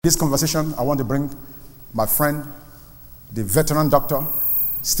This conversation, I want to bring my friend, the veteran doctor,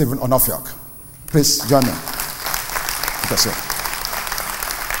 Stephen Onofiok. Please join me. That's it.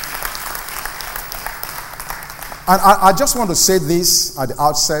 And I just want to say this at the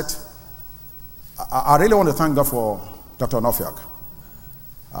outset. I really want to thank God for Dr. Onofiok.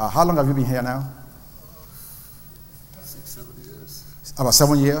 How long have you been here now? 7 years. About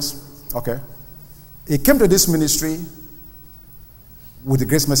 7 years? Okay. He came to this ministry with the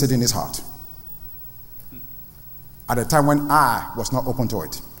grace message in his heart at a time when I was not open to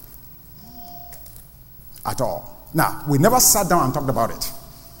it at all. Now, we never sat down and talked about it.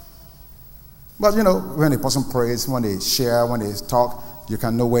 But you know, when a person prays, when they share, when they talk, you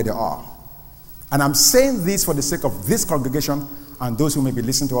can know where they are. And I'm saying this for the sake of this congregation and those who may be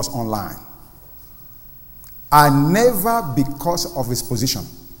listening to us online. I never, because of his position,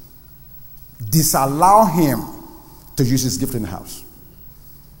 disallow him to use his gift in the house.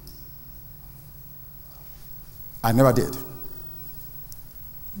 I never did.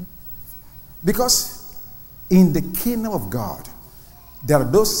 Because in the kingdom of God, there are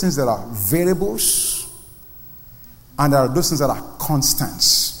those things that are variables and there are those things that are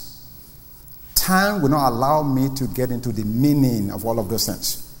constants. Time will not allow me to get into the meaning of all of those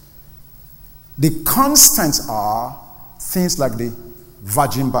things. The constants are things like the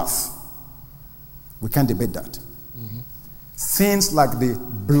virgin birth. We can't debate that. Mm-hmm. Things like the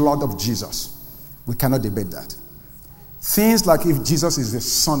blood of Jesus. We cannot debate that. Things like if Jesus is the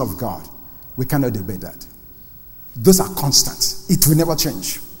Son of God, we cannot debate that. Those are constants. It will never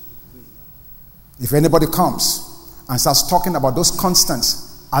change. If anybody comes and starts talking about those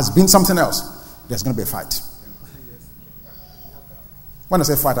constants as being something else, there's going to be a fight. When I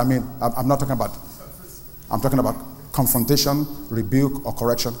say fight, I mean, I'm talking about confrontation, rebuke, or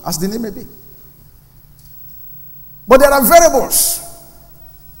correction, as the name may be. But there are variables.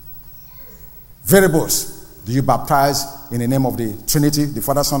 Variables. Do you baptize in the name of the Trinity, the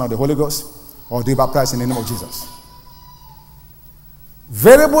Father, Son, and the Holy Ghost? Or do you baptize in the name of Jesus?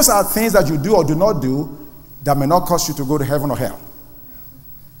 Variables are things that you do or do not do that may not cause you to go to heaven or hell.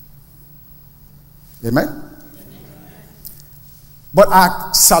 Amen? But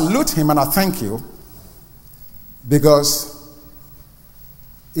I salute him and I thank you because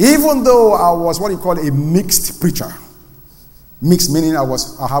even though I was what you call a mixed preacher, mixed meaning I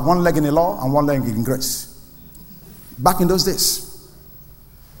have one leg in the law and one leg in grace. Back in those days,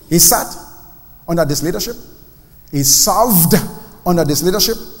 he sat under this leadership. He served under this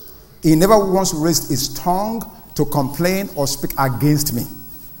leadership. He never once raised his tongue to complain or speak against me.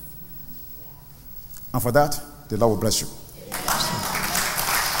 And for that, the Lord will bless you. Thank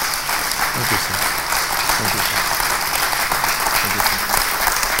you, sir. Thank you, sir.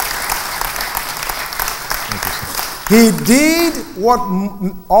 Thank you, sir. He did what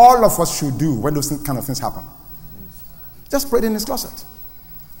all of us should do when those kind of things happen. Just prayed in his closet.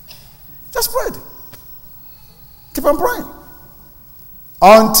 Just prayed. Keep on praying.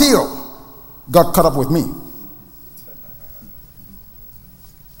 Until God caught up with me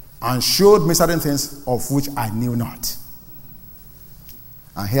and showed me certain things of which I knew not.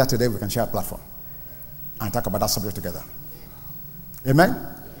 And here today we can share a platform and talk about that subject together. Amen?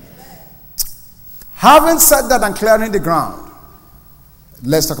 Having said that and clearing the ground,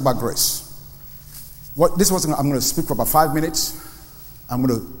 let's talk about grace. I'm going to speak for about 5 minutes. I'm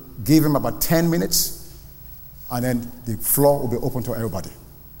going to give him about 10 minutes. And then the floor will be open to everybody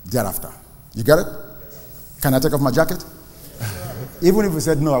thereafter. You get it? Can I take off my jacket? Even if you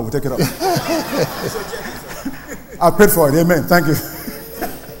said no, I will take it off. I paid for it. Amen. Thank you.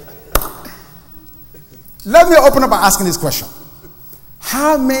 Let me open up by asking this question.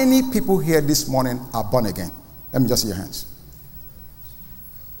 How many people here this morning are born again? Let me just see your hands.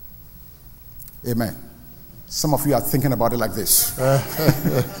 Amen. Some of you are thinking about it like this.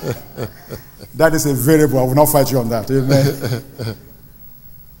 That is a variable. I will not fight you on that. Amen.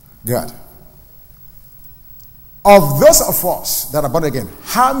 Good. Of those of us that are born again,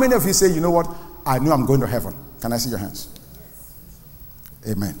 how many of you say, you know what? I know I'm going to heaven. Can I see your hands?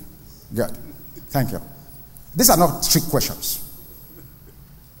 Amen. Good. Thank you. These are not trick questions.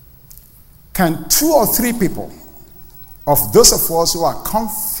 Can 2 or 3 people of those of us who are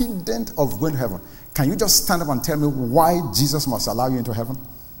confident of going to heaven, can you just stand up and tell me why Jesus must allow you into heaven?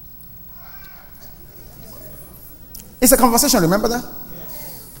 It's a conversation, remember that?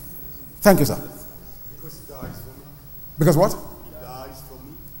 Yes. Thank you, sir. Because he died for me. Because what? He died for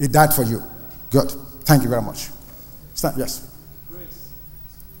me. He died for you. Good. Thank you very much. Stand. Yes.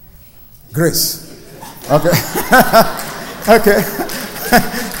 Grace. Okay. Okay.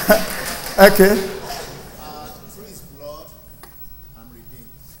 Okay. Through his blood, I'm redeemed.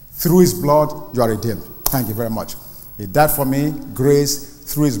 Through his blood, you are redeemed. Thank you very much. He died for me. Grace,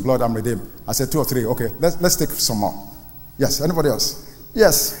 through his blood, I'm redeemed. I said 2 or 3. Okay, let's take some more. Yes, anybody else?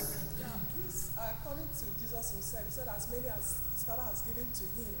 Yes. Yeah, according to Jesus himself, he said, as many as his Father has given to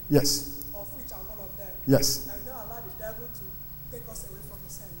him, Yes. of which I'm one of them. Yes. And we don't allow the devil to take us away from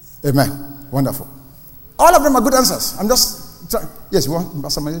his hands. Amen. Wonderful. All of them are good answers. I'm just trying. Yes, you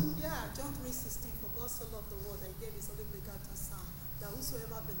want somebody? Yeah, John 3:16, for God so loved the world that he gave his only begotten Son, that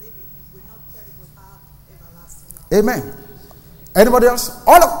whosoever believes in him will not perish but have everlasting life. Amen. Anybody else?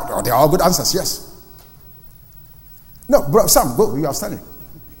 All of they are all good answers. Yes. No, bro, Sam, go. You are standing.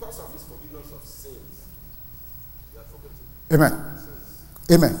 Because of his forgiveness of sins, you are forgotten. Amen.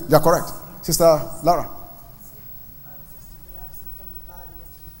 Amen. You are correct, Sister Laura.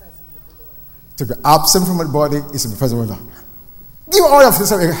 To be absent from the body is to be present with the Lord. Give all of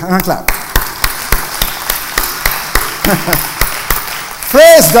yourself a hand clap.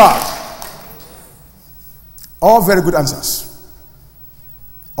 Praise God. All very good answers.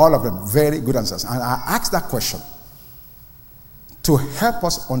 All of them very good answers. And I asked that question to help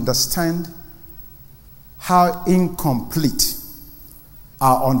us understand how incomplete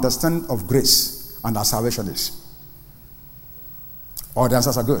our understanding of grace and our salvation is. All the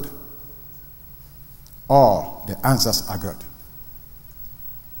answers are good. All the answers are good.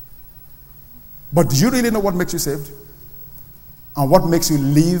 But do you really know what makes you saved? And what makes you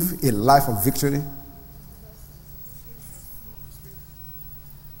live a life of victory?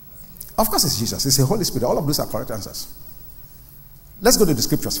 Of course it's Jesus. It's the Holy Spirit. All of those are correct answers. Let's go to the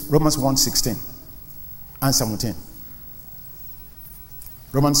scriptures. Romans 1:16 and 17.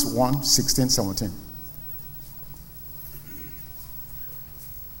 Romans 1:16, 17.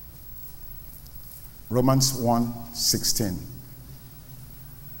 Romans 1:16.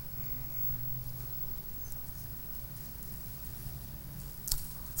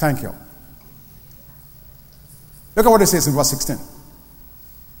 Thank you. Look at what it says in verse 16.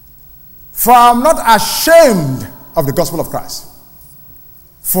 For I am not ashamed of the gospel of Christ,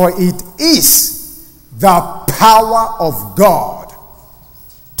 for it is the power of God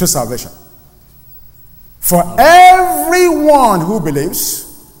to salvation for everyone who believes,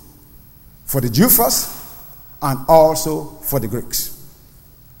 for the Jew first, and also for the Greeks.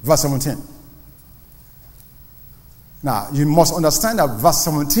 Verse 17. Now, you must understand that verse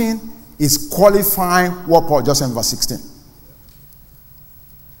 17 is qualifying what Paul just said in verse 16.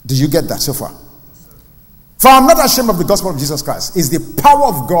 Do you get that so far? For I'm not ashamed of the gospel of Jesus Christ. It's the power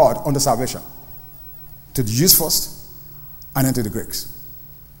of God unto salvation. To the Jews first, and then to the Greeks.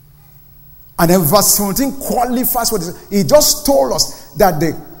 And then verse 17 qualifies what it is. He just told us that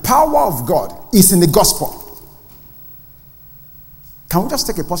the power of God is in the gospel. Can we just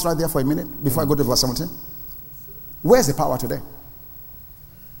take a pause right there for a minute before I go to verse 17? Where's the power today?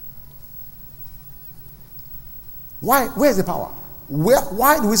 Where's the power?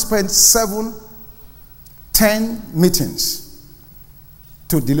 Why do we spend 7, 10 meetings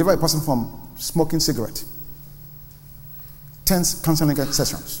to deliver a person from smoking cigarette? 10 counseling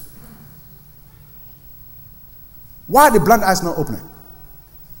sessions. Why are the blind eyes not opening?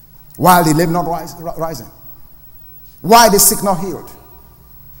 Why are the lame not rising? Why are the sick not healed?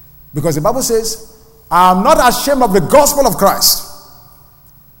 Because the Bible says, I am not ashamed of the gospel of Christ.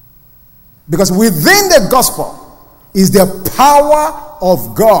 Because within the gospel is the power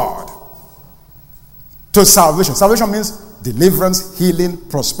of God to salvation. Salvation means deliverance, healing,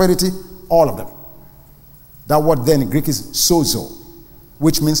 prosperity, all of them. That word then in Greek is sozo,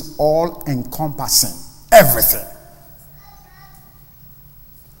 which means all encompassing, everything.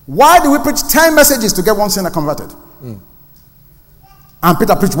 Why do we preach 10 messages to get one sinner converted? And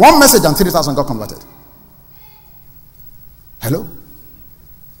Peter preached one message and 3,000 got converted. Hello?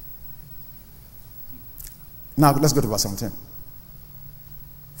 Now let's go to verse 17.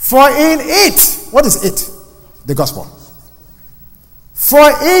 For in it, what is it? The gospel. For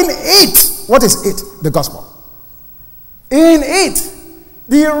in it, what is it? The gospel. In it,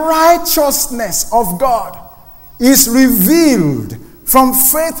 the righteousness of God is revealed from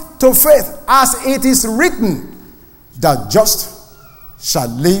faith to faith, as it is written, the just shall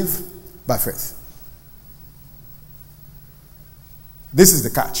live by faith. This is the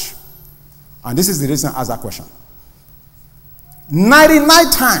catch. And this is the reason I asked that question.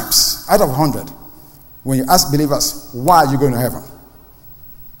 99 times out of 100, when you ask believers, why are you going to heaven?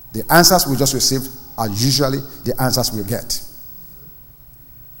 The answers we just received are usually the answers we get.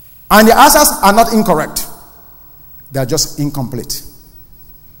 And the answers are not incorrect. They are just incomplete.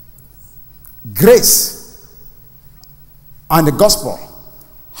 Grace and the gospel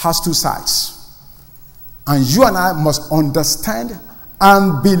has two sides. And you and I must understand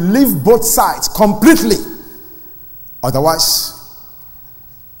and believe both sides completely. Otherwise,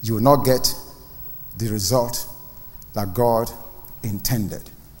 you will not get the result that God intended.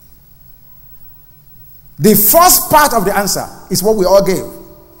 The first part of the answer is what we all gave.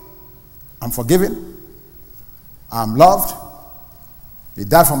 I'm forgiven. I'm loved. He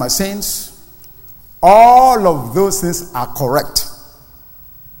died for my sins. All of those things are correct.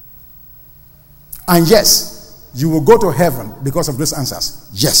 And yes, you will go to heaven because of those answers.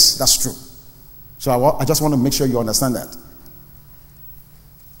 Yes, that's true. So I just want to make sure you understand that.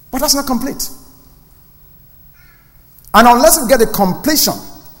 But that's not complete. And unless we get a completion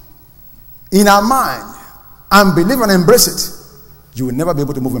in our mind and believe and embrace it, you will never be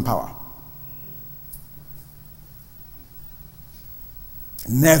able to move in power.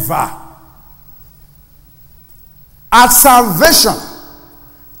 Never. At salvation,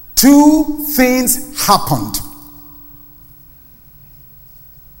 two things happened.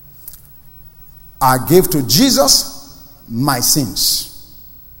 I gave to Jesus my sins.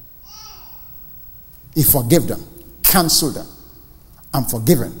 He forgave them, canceled them. I'm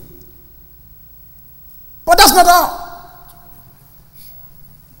forgiven. But that's not all.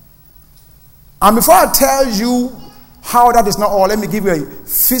 And before I tell you how that is not all, let me give you a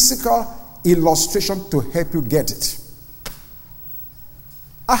physical illustration to help you get it.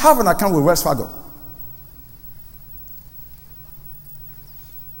 I have an account with Wells Fargo.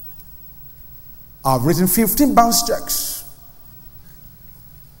 I've written 15 bounce checks.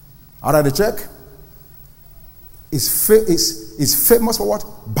 Out of the check is famous for what?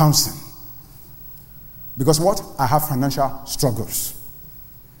 Bouncing. Because what? I have financial struggles.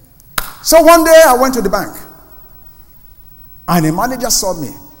 So one day I went to the bank. And the manager saw me.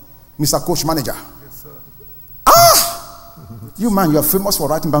 Mr. Coach Manager. Yes, sir. You man, you are famous for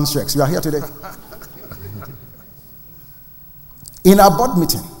writing bounce checks. You are here today. In our board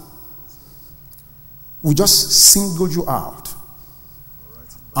meeting, we just singled you out.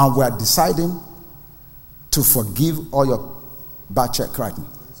 And we are deciding to forgive all your bad check writing.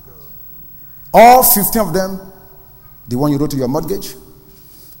 All 15 of them, the one you wrote to your mortgage,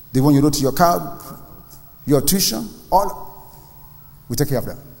 the one you wrote to your card, your tuition, all, we take care of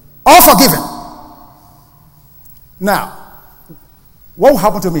them. All forgiven. Now, what will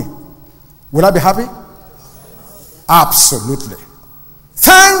happen to me? Will I be happy? Absolutely.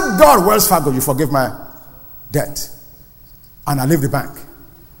 Thank God, Wells Fargo, you forgive my debt. And I leave the bank.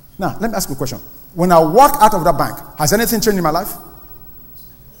 Now, let me ask you a question. When I walk out of that bank, has anything changed in my life?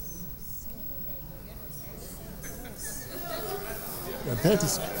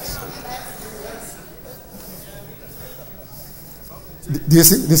 Do you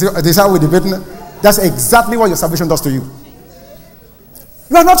see? This is how we debate. That's exactly what your salvation does to you.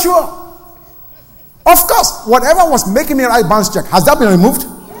 You are not sure. Of course, whatever was making me write bounce check, has that been removed?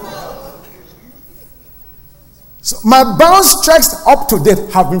 So my bounce checks up to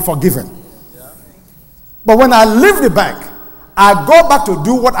date have been forgiven. But when I leave the bank, I go back to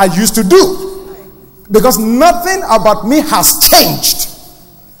do what I used to do. Because nothing about me has changed.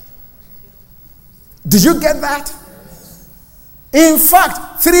 Did you get that? In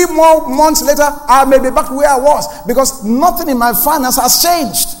fact, 3 more months later, I may be back where I was. Because nothing in my finance has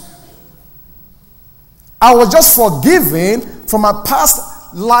changed. I was just forgiven for my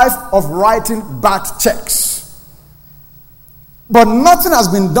past life of writing bad checks. But nothing has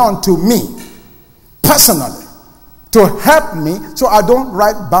been done to me personally to help me so I don't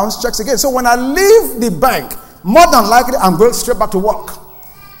write bounce checks again. So when I leave the bank, more than likely I'm going straight back to work.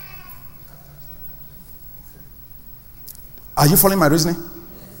 Are you following my reasoning?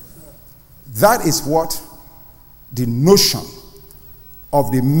 That is what the notion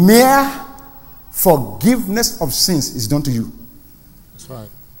of the mere forgiveness of sins is done to you. That's right.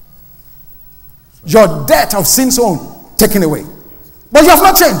 Your debt of sins own taken away. But you have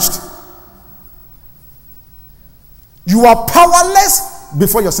not changed. You are powerless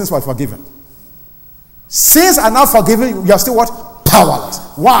before your sins were forgiven. Sins are now forgiven, you are still what? Powerless.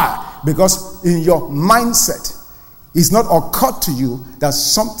 Why? Because in your mindset, it's not occurred to you that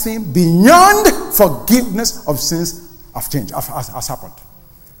something beyond forgiveness of sins have changed, has happened.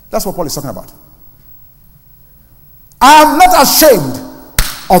 That's what Paul is talking about. I am not ashamed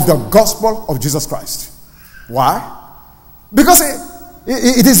of the gospel of Jesus Christ. Why? Because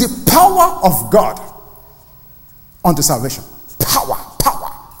it is the power of God unto salvation. Power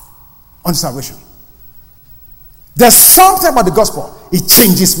unto salvation. There's something about the gospel. It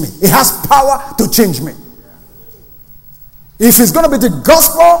changes me. It has power to change me. If it's going to be the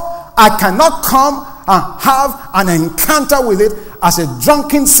gospel, I cannot come and have an encounter with it as a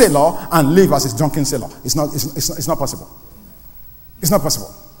drunken sailor and live as a drunken sailor. It's not possible. It's not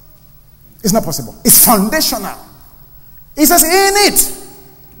possible. It's not possible. It's foundational. It says, in it,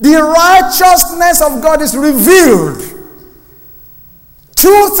 the righteousness of God is revealed.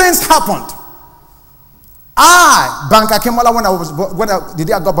 Two things happened. Banka Kemola, the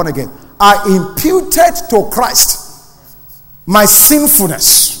day I got born again, I imputed to Christ my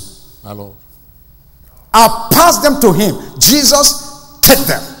sinfulness. My Lord. I passed them to him. Jesus, take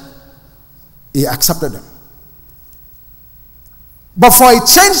them. He accepted them. But for a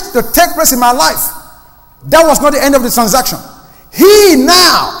change to take place in my life, that was not the end of the transaction. He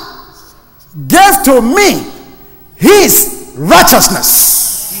now gave to me his righteousness.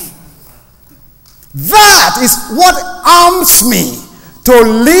 That is what arms me to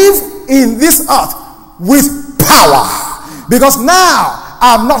live in this earth with power. Because now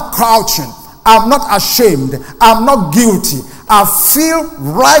I'm not crouching. I'm not ashamed. I'm not guilty. I feel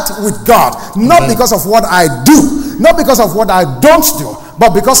right with God. Not because of what I do. Not because of what I don't do.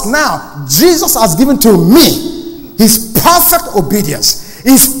 But because now Jesus has given to me his perfect obedience,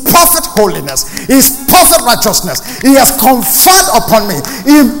 his perfect holiness, his perfect righteousness. He has conferred upon me,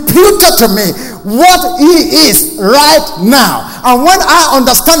 imputed to me what he is right now. And when I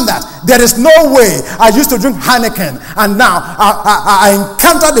understand that, there is no way I used to drink Heineken and now I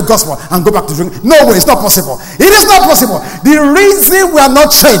encounter the gospel and go back to drink. No way, it's not possible. It is not possible. The reason we are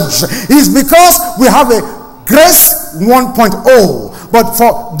not changed is because we have a grace 1.0. But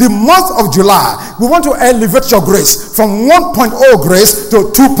for the month of July, we want to elevate your grace from 1.0 grace to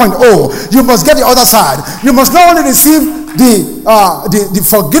 2.0. You must get the other side. You must not only receive the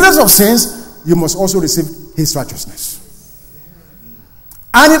forgiveness of sins, you must also receive his righteousness.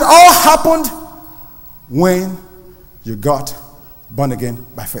 And it all happened when you got born again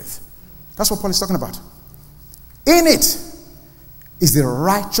by faith. That's what Paul is talking about. In it is the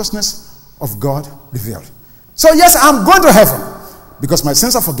righteousness of God revealed. So yes, I'm going to heaven because my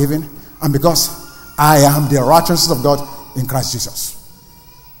sins are forgiven and because I am the righteousness of God in Christ Jesus.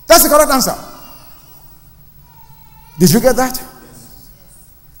 That's the correct answer. Did you get that?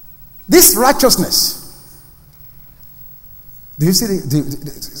 This righteousness. Do you see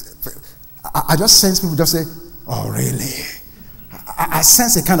I just sense people just say, oh really? I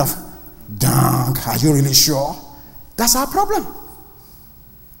sense a kind of, dunk, are you really sure? That's our problem.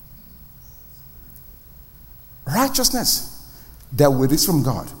 Righteousness that we receive from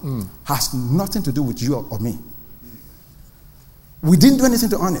God has nothing to do with you or me. We didn't do anything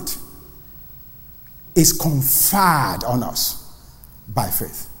to earn it. It's conferred on us by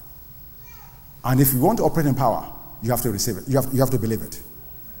faith. And if you want to operate in power, you have to receive it. You have to believe it.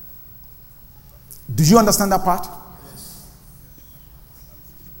 Do you understand that part?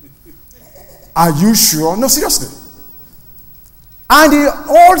 Are you sure? No, seriously. And the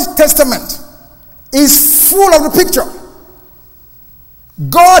Old Testament is full of the picture.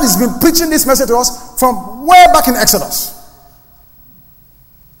 God has been preaching this message to us from way back in Exodus.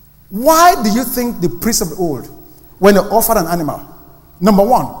 Why do you think the priests of old, when they offered an animal, number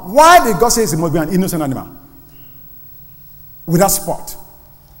one, why did God say it must be an innocent animal? Without spot.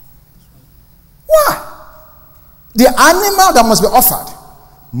 Why? The animal that must be offered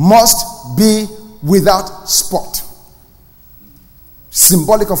must be without spot.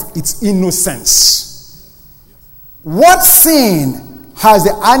 Symbolic of its innocence. What sin has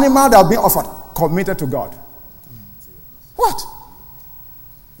the animal that will be offered committed to God? What?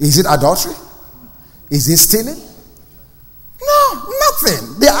 Is it adultery? Is it stealing? No,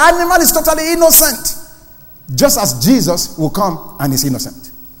 nothing. The animal is totally innocent. Just as Jesus will come and is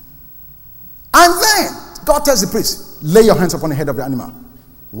innocent. And then God tells the priest, lay your hands upon the head of the animal.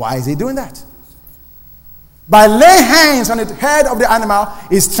 Why is he doing that? By laying hands on the head of the animal,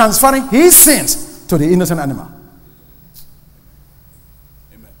 is transferring his sins to the innocent animal.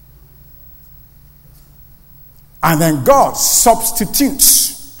 Amen. And then God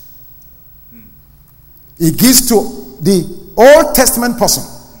substitutes. He gives to the Old Testament person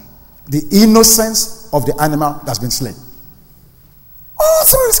the innocence of the animal that's been slain. All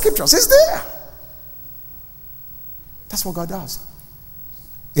through the scriptures, it's there. That's what God does.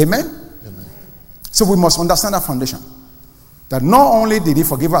 Amen? Amen. So we must understand that foundation. That not only did he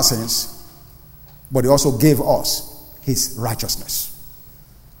forgive our sins, but he also gave us his righteousness.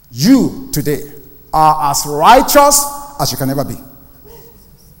 You today are as righteous as you can ever be.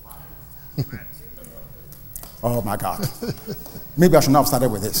 Oh my God. Maybe I should not have started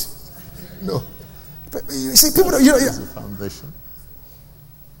with this. No. But you see, people, It's a foundation.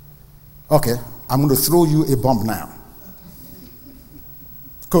 Okay, I'm going to throw you a bomb now.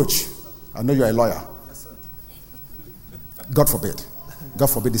 Coach, I know you're a lawyer. Yes, sir. God forbid. God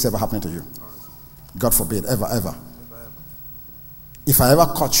forbid this ever happening to you. God forbid, ever. if I ever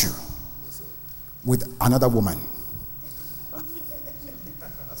caught you with another woman,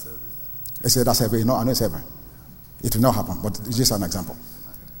 I said, that's every. No, I know it's ever. It will not happen, but it's just an example.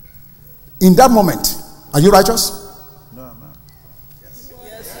 In that moment, are you righteous? No, I'm not.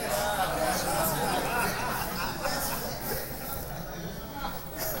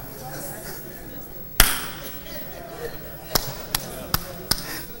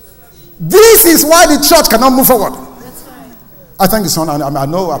 This is why the church cannot move forward. I thank you, son. I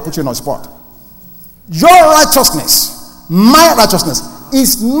know I put you on the spot. Your righteousness, my righteousness,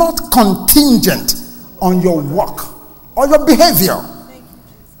 is not contingent on your work or your behavior.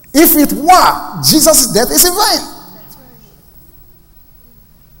 If it were, Jesus' death is in vain.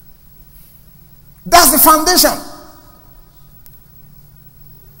 That's the foundation.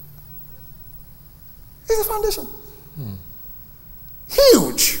 It's the foundation.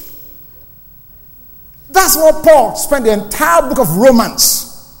 Huge. That's what Paul spent the entire book of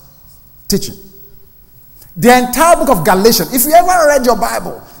Romans teaching. The entire book of Galatians. If you ever read your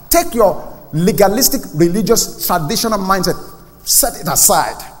Bible, take your legalistic, religious, traditional mindset, set it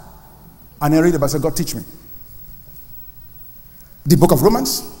aside, and then read about it. Say, God, teach me. The book of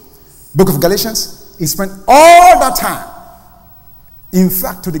Romans, book of Galatians, he spent all that time. In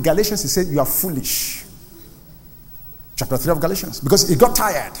fact, to the Galatians, he said, you are foolish. Chapter 3 of Galatians. Because he got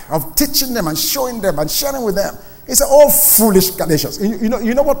tired of teaching them and showing them and sharing with them. He said, oh, foolish Galatians. You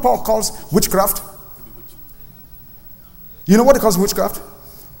know what Paul calls witchcraft? You know what he calls witchcraft?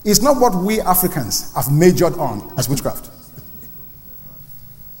 It's not what we Africans have majored on as witchcraft.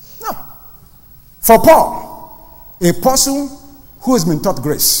 No. For Paul, a person who has been taught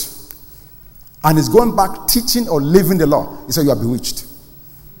grace and is going back teaching or living the law, he said, you are bewitched.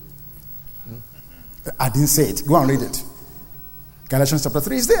 I didn't say it. Go and read it. Galatians chapter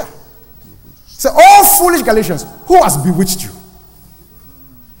 3 is there. Say, oh, foolish Galatians, who has bewitched you?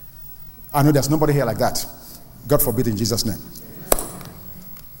 I know there's nobody here like that. God forbid, in Jesus' name.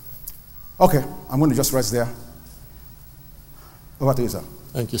 Okay, I'm going to just rest there. Over to you, sir.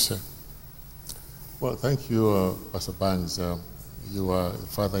 Thank you, sir. Well, thank you, Pastor Banks. You are a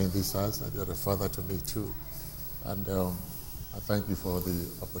father in this house, and you're a father to me too. And I thank you for the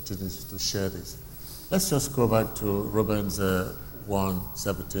opportunity to share this. Let's just go back to Romans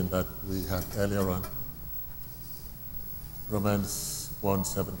 1:17 that we had earlier on. Romans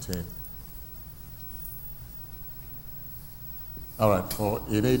 1:17. All right, for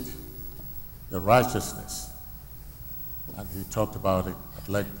in it, the righteousness, and he talked about it at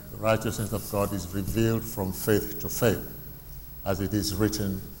length, the righteousness of God is revealed from faith to faith, as it is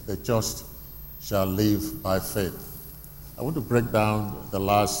written, the just shall live by faith. I want to break down the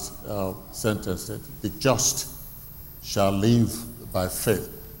last sentence, that the just shall live by faith.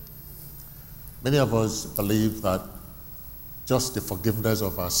 Many of us believe that just the forgiveness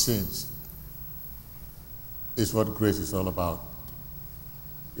of our sins is what grace is all about.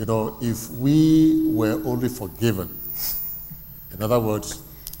 You know, if we were only forgiven, in other words,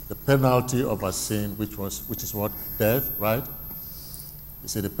 the penalty of our sin, which is what? Death, right? You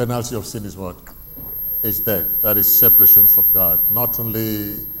see, the penalty of sin is what? Is death. That is separation from God. Not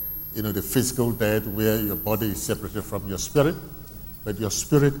only, the physical death where your body is separated from your spirit, but your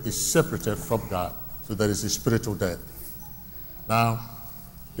spirit is separated from God. So there is a spiritual death. Now,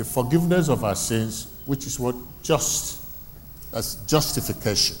 the forgiveness of our sins, which is what? That's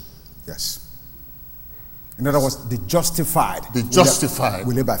justification. Yes. In other words, the justified. The justified.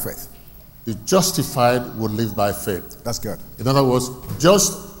 We live by faith. The justified will live by faith. That's good. In other words,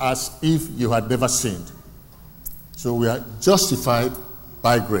 just as if you had never sinned. So we are justified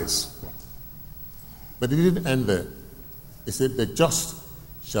by grace. But it didn't end there. It said the just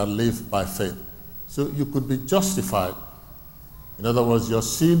shall live by faith. So you could be justified. In other words, your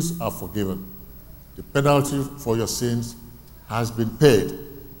sins are forgiven. The penalty for your sins has been paid.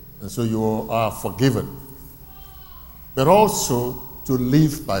 And so you are forgiven. But also to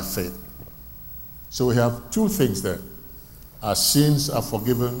live by faith. So we have two things there. Our sins are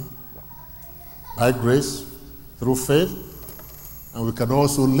forgiven by grace through faith, and we can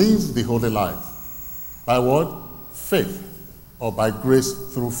also live the holy life by what? Faith, or by grace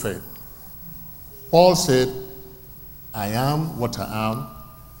through faith. Paul said, I am what I am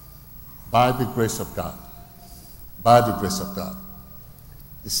by the grace of God. By the grace of God.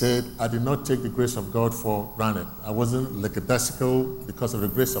 He said, I did not take the grace of God for granted. I wasn't lackadaisical because of the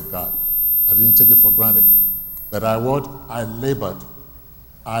grace of God. I didn't take it for granted. But I labored.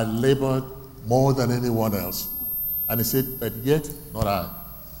 I labored more than anyone else. And he said, but yet, not I.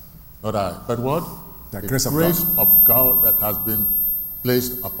 Not I. But what? The grace of God that has been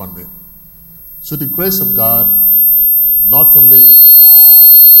placed upon me. So the grace of God not only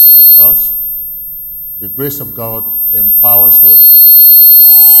us. The grace of God empowers us.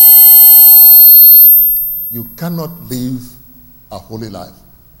 You cannot live a holy life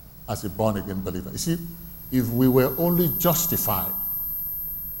as a born-again believer. You see, if we were only justified,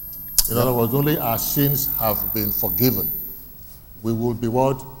 in other words, only our sins have been forgiven, we will be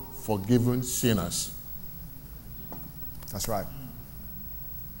what? Forgiven sinners. That's right.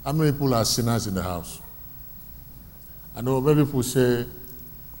 How many people are sinners in the house? I know many people say,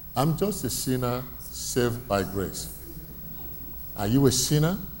 I'm just a sinner saved by grace. Are you a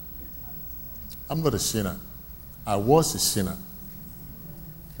sinner? I'm not a sinner. I was a sinner.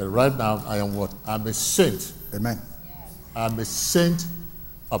 But right now, I am what? I'm a saint. Amen. I'm a saint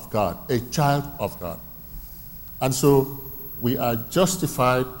of God, a child of God. And so we are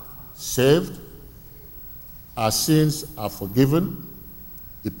justified, saved. Our sins are forgiven.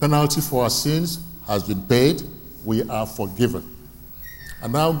 The penalty for our sins has been paid. We are forgiven.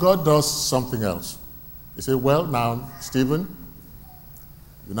 And now God does something else. He said, well, now, Stephen,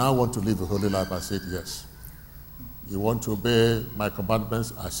 you now want to live a holy life. I said, yes. You want to obey my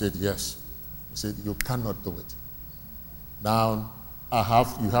commandments? I said, yes. He said, you cannot do it. Now,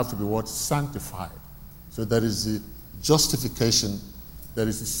 you have to be what? Sanctified. So there is the justification, there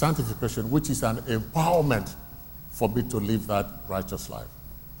is the sanctification, which is an empowerment for me to live that righteous life.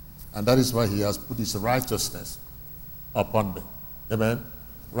 And that is why he has put his righteousness upon me. Amen?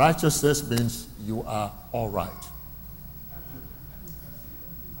 Righteousness means you are all right.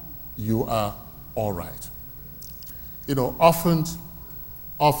 You are all right. You know, often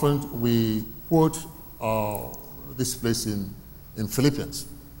we quote this place in Philippians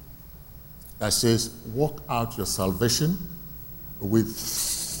that says, work out your salvation with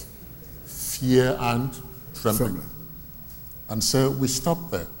fear and trembling. And so we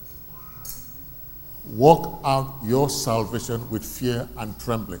stop there. Work out your salvation with fear and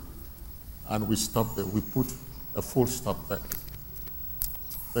trembling. And we stop there. We put a full stop there.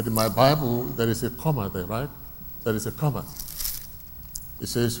 But in my Bible, there is a comma there, right? There is a comma. It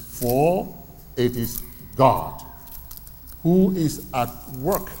says, for it is God who is at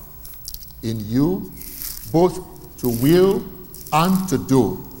work in you, both to will and to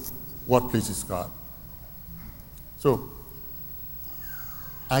do what pleases God. So,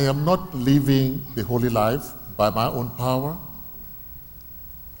 I am not living the holy life by my own power.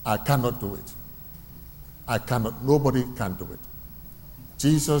 I cannot do it. I cannot. Nobody can do it.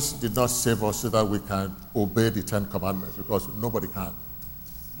 Jesus did not save us so that we can obey the 10 Commandments, because nobody can.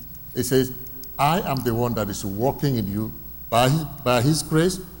 It says, I am the one that is working in you by his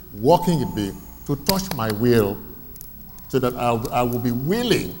grace, working in me to touch my will so that I will be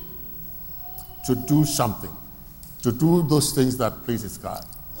willing to do something, to do those things that pleases God.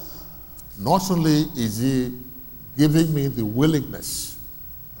 Not only is he giving me the willingness,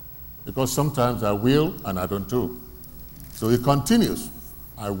 because sometimes I will and I don't do. So he continues.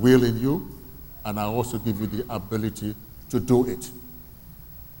 I will in you, and I also give you the ability to do it.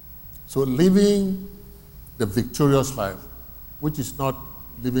 So living the victorious life, which is not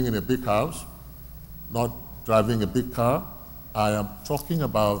living in a big house, not driving a big car, I am talking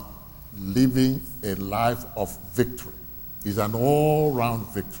about living a life of victory. It's an all-round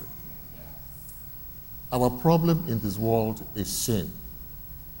victory. Our problem in this world is sin.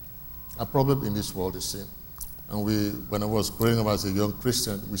 Our problem in this world is sin. And when I was growing up as a young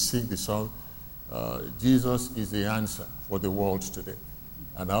Christian, we sing the song, Jesus is the answer for the world today.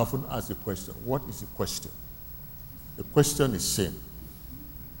 And I often ask the question, what is the question? The question is sin.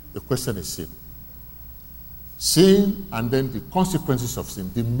 The question is sin. Sin, and then the consequences of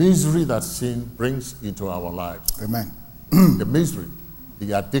sin, the misery that sin brings into our lives. Amen. The misery,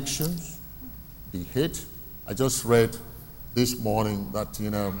 the addictions, the hate. I just read this morning that,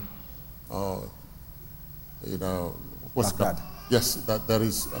 what's Baghdad. that? Yes, that there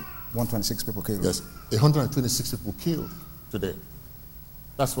is 126 people killed. yes, 126 people killed today.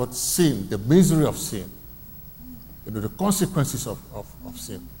 That's what sin, the misery of sin, the consequences of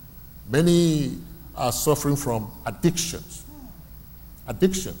sin. Many are suffering from addictions.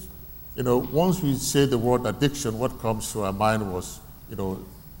 Addictions. Once we say the word addiction, what comes to our mind was,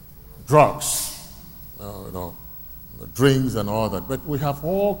 drugs, drinks and all that. But we have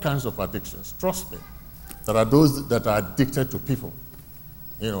all kinds of addictions. Trust me. There are those that are addicted to people.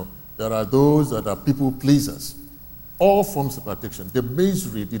 There are those that are people pleasers. All forms of addiction. The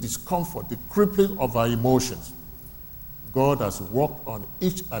misery, the discomfort, the crippling of our emotions. God has worked on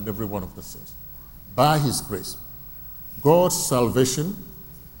each and every one of the things by his grace. God's salvation,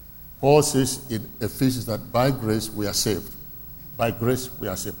 Paul says in Ephesians that by grace we are saved. By grace we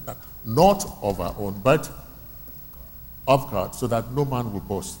are saved. Not of our own, but of God, so that no man will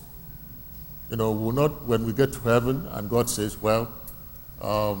boast. we'll not, when we get to heaven and God says, well,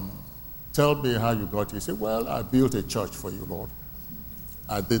 tell me how you got here. You say, well, I built a church for you, Lord.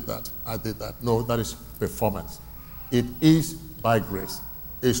 I did that. No, that is performance. It is by grace.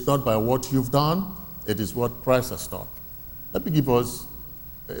 It's not by what you've done. It is what Christ has done. Let me give us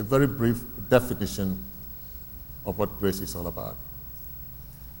a very brief definition of what grace is all about.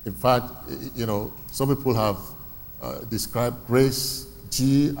 In fact, some people have described grace,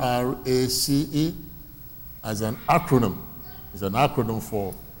 GRACE, as an acronym. It's an acronym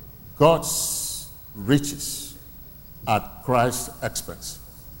for God's riches at Christ's expense.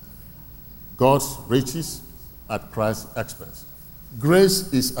 God's riches at Christ's expense.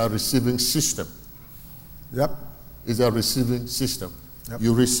 Grace is a receiving system. Yep. It's a receiving system. Yep.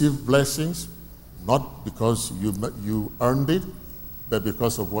 You receive blessings not because you earned it, but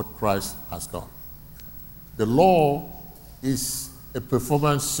because of what Christ has done. The law is a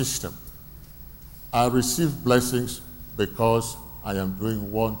performance system. I receive blessings because I am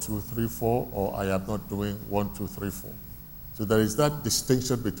doing 1, 2, 3, 4, or I am not doing 1, 2, 3, 4. So there is that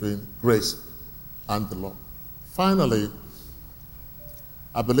distinction between grace and the law. Finally,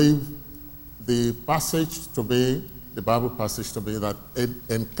 I believe the passage to me, the Bible passage to me that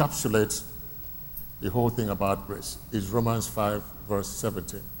encapsulates the whole thing about grace is Romans 5, verse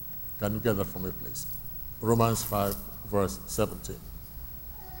 17. Can you get that for me, please? Romans 5, verse 17.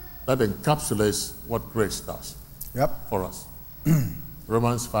 That encapsulates what grace does for us.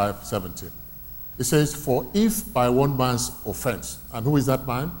 Romans 5, 17. It says, for if by one man's offense, and who is that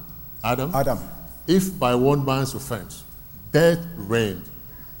man? Adam. If by one man's offense, death reigned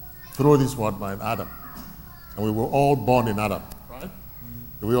through this one man, Adam, and we were all born in Adam, right?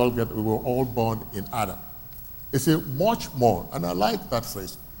 We were all born in Adam. It says, much more, and I like that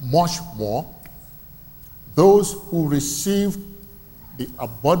phrase, much more, those who received the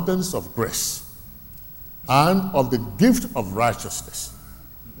abundance of grace and of the gift of righteousness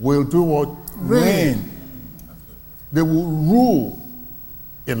will do what? Reign. They will rule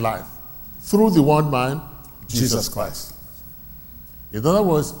in life through the one man, Jesus Christ. In other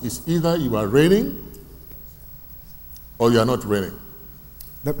words, it's either you are reigning or you are not reigning.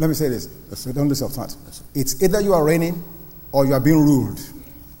 Let me say this. Don't listen up front. It's either you are reigning or you are being ruled.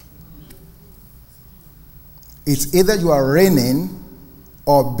 It's either you are reigning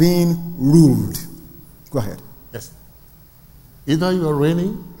or being ruled. Go ahead. Yes. Either you are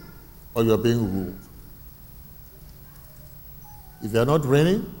reigning or you are being ruled. If you are not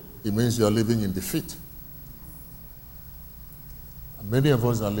reigning, it means you are living in defeat. And many of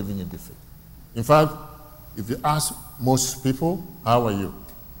us are living in defeat. In fact, if you ask most people, how are you?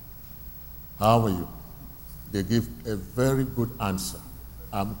 How are you? They give a very good answer.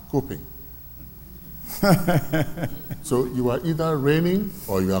 I'm coping. So you are either reigning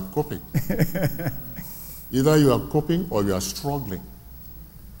or you are coping. Either you are coping or you are struggling.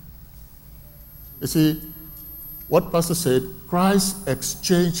 You see, what Pastor said, Christ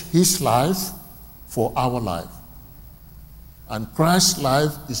exchanged his life for our life. And Christ's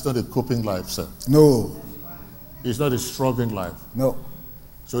life is not a coping life, sir. No. It's not a struggling life. No.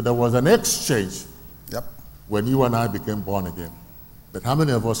 So there was an exchange Yep. when you and I became born again. But how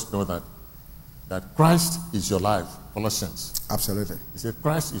many of us know that? That Christ is your life, Colossians. Absolutely. He said,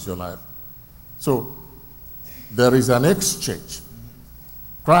 Christ is your life. So there is an exchange.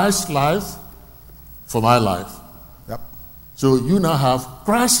 Christ's life for my life. Yep. So you now have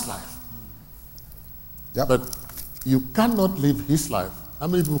Christ's life. Yep. But you cannot live his life. How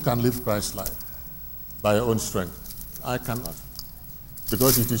many people can live Christ's life by your own strength? I cannot.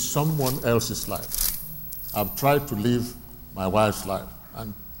 Because it is someone else's life. I've tried to live my wife's life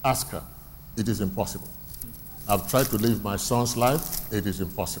and ask her. It is impossible. I've tried to live my son's life. It is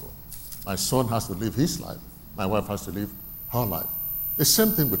impossible. My son has to live his life. My wife has to live her life. The same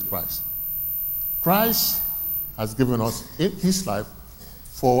thing with Christ. Christ has given us his life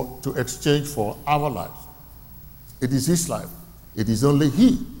to exchange for our lives. It is his life. It is only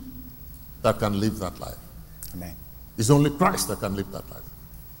he that can live that life. Amen. It's only Christ that can live that life.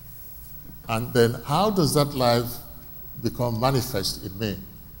 And then how does that life become manifest in me?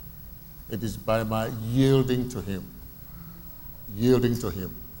 It is by my yielding to him. Yielding to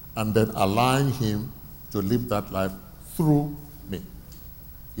him. And then allowing him to live that life through me.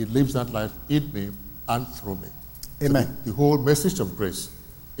 He lives that life in me and through me. Amen. So the whole message of grace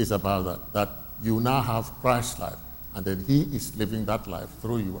is about that you now have Christ's life, and then he is living that life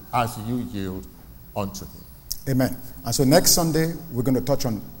through you as you yield unto him. Amen. And so next Sunday, we're going to touch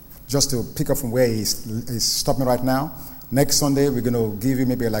on, just to pick up from where he's stopping right now. Next Sunday, we're going to give you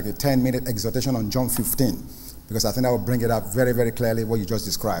maybe like a 10-minute exhortation on John 15. because I think that will bring it up very, very clearly what you just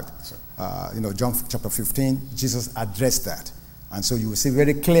described. John chapter 15, Jesus addressed that. And so you will see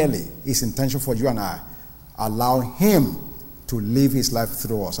very clearly his intention for you and I, allowing him to live his life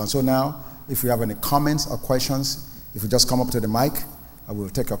through us. And so now, if you have any comments or questions, if you just come up to the mic, I will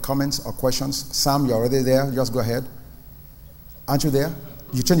take your comments or questions. Sam, you're already there. Just go ahead. Aren't you there?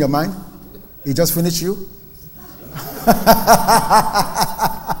 You change your mind? He just finished you?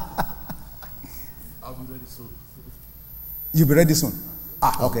 I'll be ready soon. You'll be ready soon.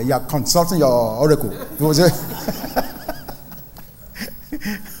 Okay. You are consulting your oracle.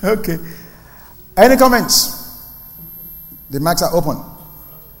 Okay. Any comments? The mics are open.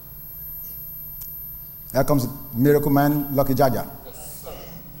 Here comes Miracle Man, Lucky Jaja.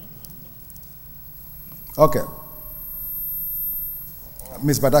 Okay.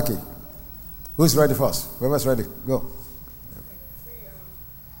 Miss Badaki. Who's ready first? Whoever's ready, go.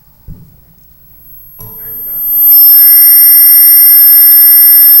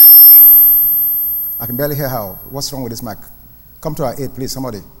 I can barely hear her. What's wrong with this mic? Come to our aid, please,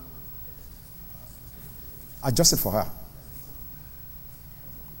 somebody. Adjust it for her.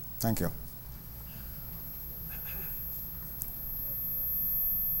 Thank you.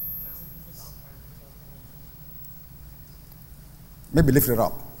 Maybe lift it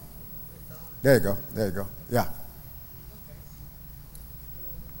up. There you go. There you go. Yeah.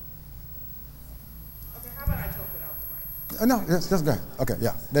 Okay, how about I talk without the mic? No, yes, just go ahead. Okay,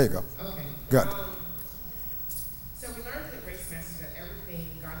 yeah. There you go. Okay. Good. So we learned in the grace message that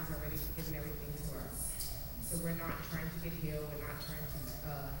everything, God has already given everything to us. So we're not trying to get healed. We're not trying to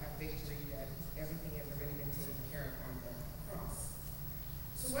have victory. That everything has already been taken care of on the cross.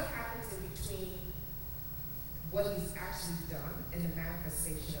 So what happens in between what he's actually done and the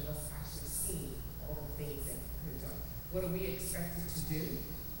manifestation of us actually seeing all the things that we've done? What are we expected to do?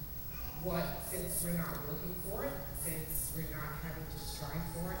 Since we're not looking for it, since we're not having to strive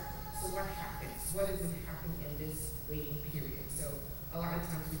for it, so what happens? What does it happen in this waiting period? So a lot of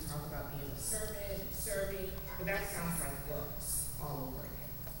times we talk about being a servant, serving, but that sounds like works all over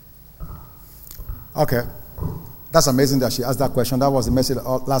again. Okay. That's amazing that she asked that question. That was the message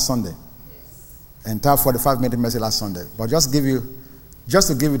last Sunday. Entire 45-minute message last Sunday. But just to give you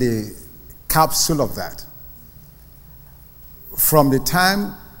the capsule of that. From the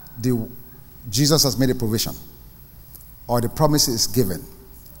time Jesus has made a provision, or the promise is given,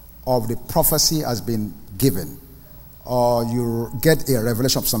 or the prophecy has been given, or you get a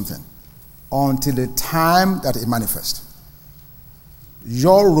revelation of something, until the time that it manifests,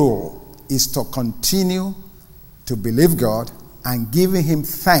 your role is to continue to believe God and giving him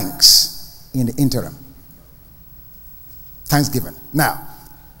thanks in the interim. Thanksgiving. Now,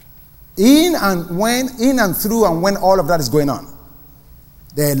 in and through and when all of that is going on,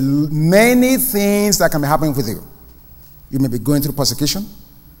 there are many things that can be happening with you. You may be going through persecution.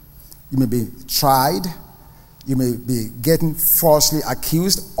 You may be tried. You may be getting falsely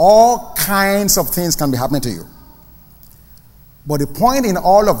accused. All kinds of things can be happening to you. But the point in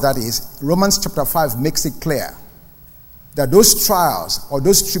all of that is, Romans chapter 5 makes it clear that those trials or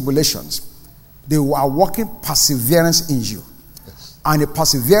those tribulations, they are working perseverance in you. Yes. And the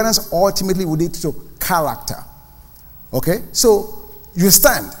perseverance ultimately will lead to character. Okay? So, you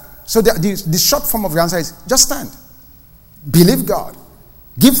stand. So the short form of the answer is just stand. Believe God.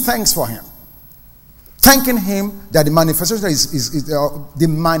 Give thanks for him. Thanking him that the manifestation the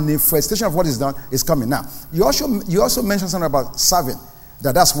manifestation of what is done is coming. Now, you also mentioned something about serving.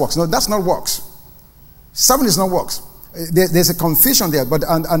 That's works. No, that's not works. Serving is not works. There's a confusion there,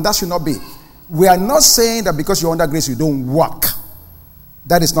 and that should not be. We are not saying that because you're under grace you don't work.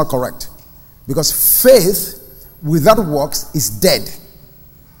 That is not correct. Because faith without works is dead.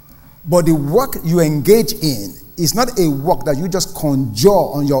 But the work you engage in is not a work that you just conjure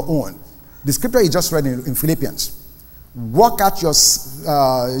on your own. The scripture you just read in Philippians. Work out your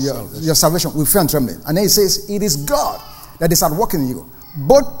salvation with fear and trembling. And then it says, it is God that is at work in you,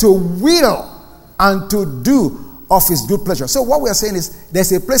 both to will and to do of his good pleasure. So what we are saying is,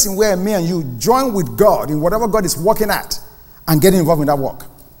 there's a place in where me and you join with God in whatever God is working at and get involved in that work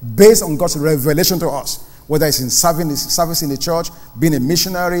based on God's revelation to us. Whether it's in service in the church, being a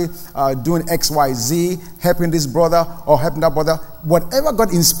missionary, doing X, Y, Z, helping this brother or helping that brother, whatever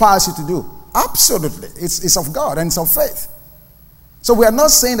God inspires you to do, absolutely, it's of God and it's of faith. So we are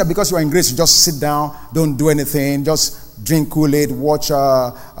not saying that because you are in grace, you just sit down, don't do anything, just drink Kool-Aid, watch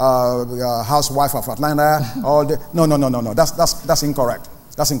Housewife of Atlanta all day. No. That's incorrect.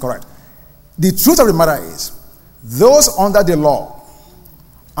 That's incorrect. The truth of the matter is, those under the law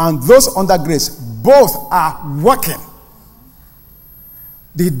and those under grace, both are working.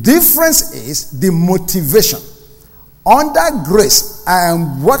 The difference is the motivation. Under grace, I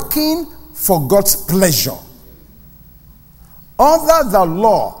am working for God's pleasure. Under the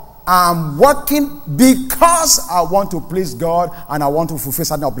law, I'm working because I want to please God and I want to fulfill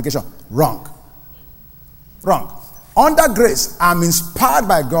certain obligation. Wrong. Under grace, I'm inspired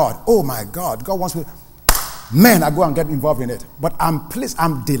by God. Oh my God, God wants me. Man, I go and get involved in it. But I'm pleased,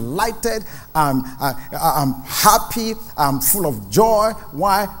 I'm delighted, I'm happy, I'm full of joy.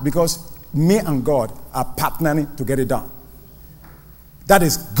 Why? Because me and God are partnering to get it done. That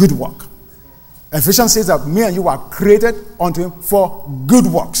is good work. Ephesians says that me and you are created unto Him for good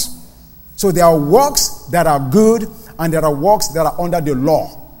works. So there are works that are good and there are works that are under the law.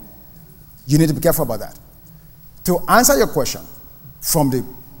 You need to be careful about that. To answer your question, from the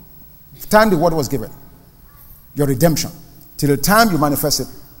time the word was given, your redemption, till the time you manifest it,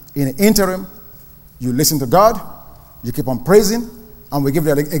 in the interim, you listen to God, you keep on praising, and we give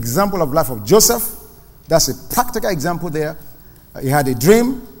you an example of life of Joseph. That's a practical example there. He had a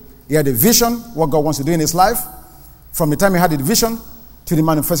dream, he had a vision, what God wants to do in his life. From the time he had the vision to the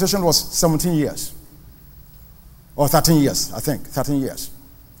manifestation was 17 years. Or 13 years, I think. 13 years.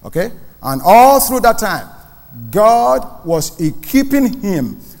 Okay? And all through that time, God was equipping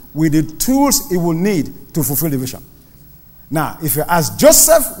him with the tools he will need to fulfill the vision. Now, if you ask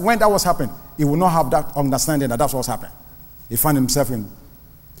Joseph when that was happening, he will not have that understanding that that's what's happening. He found himself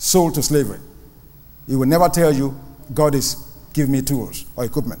sold to slavery. He will never tell you, God is giving me tools or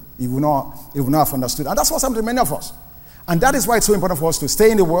equipment. He will not have understood. And that's what's happened to many of us. And that is why it's so important for us to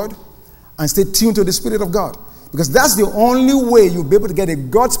stay in the Word and stay tuned to the Spirit of God. Because that's the only way you'll be able to get a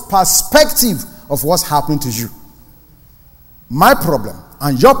God's perspective of what's happening to you. My problem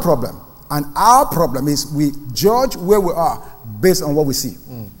and your problem and our problem is we judge where we are based on what we see.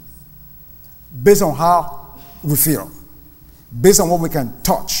 Based on how we feel. Based on what we can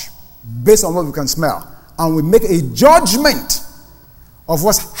touch. Based on what we can smell. And we make a judgment of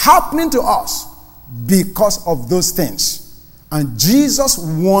what's happening to us because of those things. And Jesus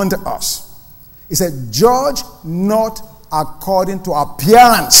warned us. He said, judge not according to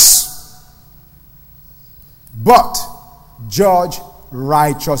appearance, but judge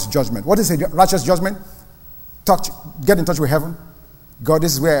righteous judgment. What is a righteous judgment? Get in touch with heaven. God,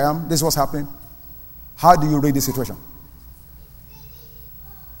 this is where I am. This is what's happening. How do you read this situation?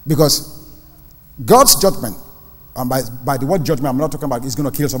 Because God's judgment, and by the word judgment, I'm not talking about he's going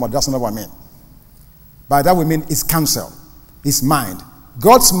to kill somebody. That's not what I mean. By that we mean his counsel, his mind.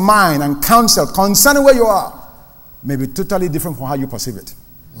 God's mind and counsel concerning where you are may be totally different from how you perceive it.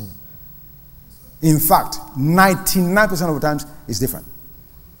 In fact, 99% of the times it's different.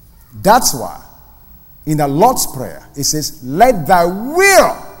 That's why in the Lord's Prayer it says, let thy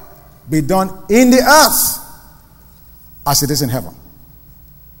will be done in the earth as it is in heaven.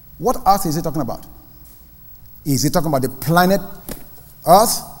 What earth is he talking about? Is he talking about the planet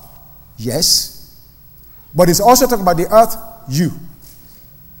Earth? Yes. But he's also talking about the earth, you.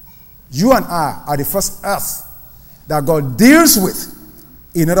 You and I are the first earth that God deals with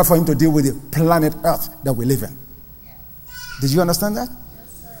in order for him to deal with the planet Earth that we live in. Did you understand that?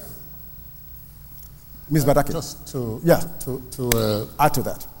 Yes, sir. Ms. Badaki. Just to add to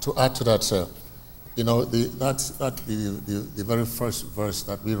that. To add to that, sir. You know, the very first verse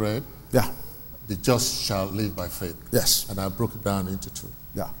that we read. Yeah. The just shall live by faith. Yes. And I broke it down into two.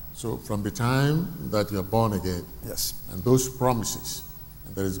 Yeah. So from the time that you're born again, yes, and those promises,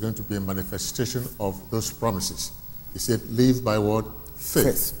 and there is going to be a manifestation of those promises. He said, live by what?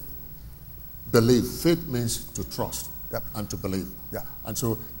 Faith. Believe. Faith means to trust. Yep. And to believe. Yeah. And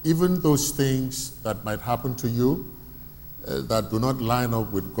so even those things that might happen to you that do not line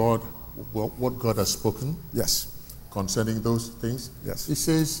up with God, what God has spoken, yes, concerning those things, yes, he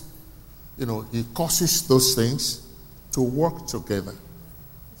says, you know, he causes those things to work together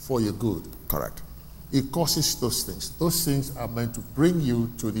for your good. Correct. He causes those things. Those things are meant to bring you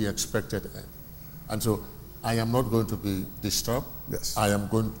to the expected end. And so I am not going to be disturbed. Yes. I am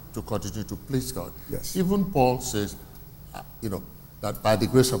going to continue to please God. Yes. Even Paul says, you know, that by the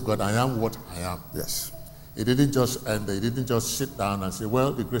grace of God, I am what I am. Yes. He didn't just end there. He didn't just sit down and say,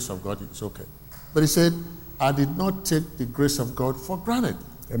 well, the grace of God is okay. But he said, I did not take the grace of God for granted.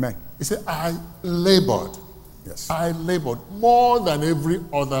 Amen. He said, I labored. Yes. I labored more than every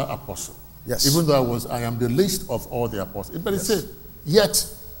other apostle. Yes. Even though I am the least of all the apostles. But yes, he said,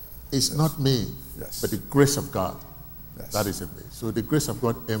 yet it's not me, yes, but the grace of God. Yes. That is in me. So the grace of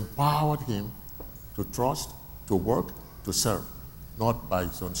God empowered him to trust, to work, to serve, not by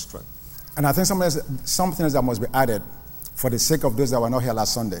his own strength. And I think something else that must be added for the sake of those that were not here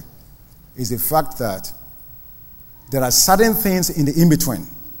last Sunday is the fact that there are certain things in the in-between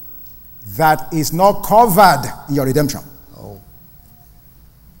that is not covered in your redemption. Oh.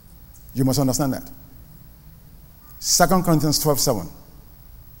 You must understand that. 2 Corinthians 12:7.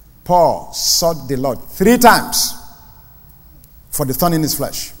 Paul sought the Lord 3 times for the thorn in his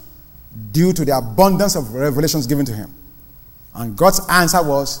flesh due to the abundance of revelations given to him. And God's answer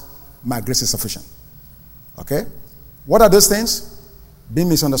was, my grace is sufficient. Okay? What are those things? Being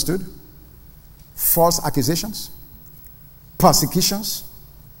misunderstood, false accusations, persecutions.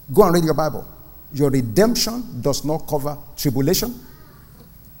 Go and read your Bible. Your redemption does not cover tribulation,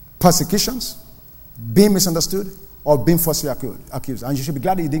 persecutions, being misunderstood, or being falsely accused. And you should be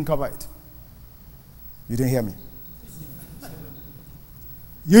glad that you didn't cover it. You didn't hear me.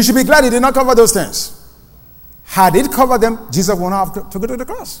 You should be glad he did not cover those things. Had it covered them, Jesus wouldn't have to go to the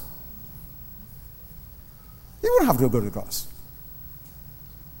cross. He wouldn't have to go to the cross.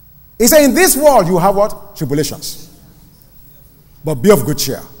 He said, in this world you have what? Tribulations. But be of good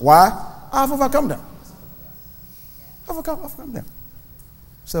cheer. Why? I have overcome them. I've overcome them.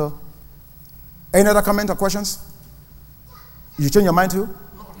 So, any other comment or questions? You change your mind too?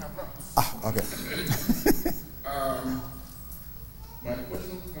 No, I have not. Ah, okay. My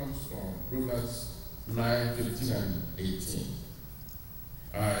question comes from Proverbs 9:15 and 18.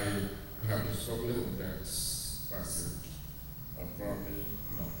 I have been struggling with that passage. I'll probably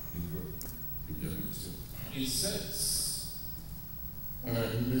not be good. If you're able to. It says in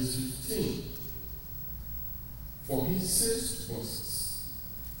verse 15, for he says to Moses,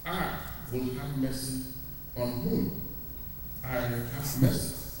 I will have mercy on whom I have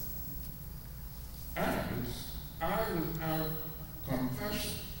mercy, and I will have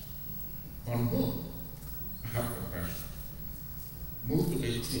compassion on whom I have compassion. Move to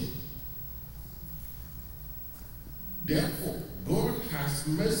 18. Therefore, God has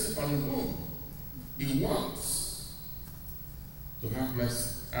mercy on whom he wants to have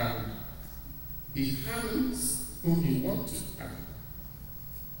mercy, and he hardens whom he wants to harden.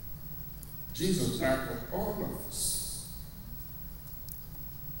 Jesus died for all of us.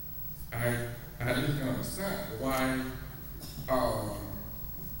 I didn't understand why God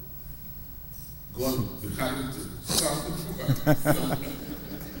would be hardened to some people.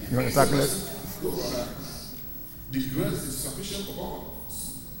 You want to tackle it? The grace is sufficient for all of us.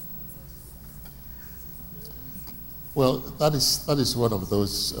 Well, that is one of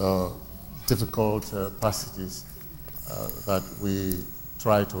those difficult passages that we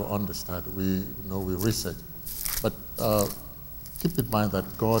try to understand. We research, but keep in mind that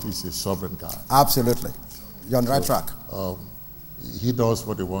God is a sovereign God. Absolutely. You're on the right track. He does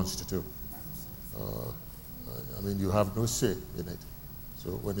what he wants to do. You have no say in it.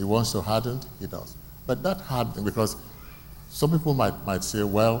 So when he wants to harden, he does. But that hardening, because some people might say,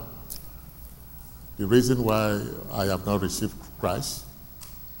 well, the reason why I have not received Christ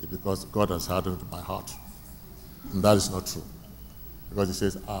is because God has hardened my heart. And that is not true. Because he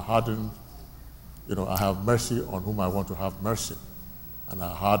says, I have mercy on whom I want to have mercy. And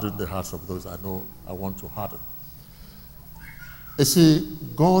I harden the hearts of those I know I want to harden. You see,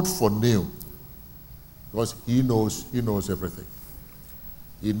 God foreknew, because he knows everything.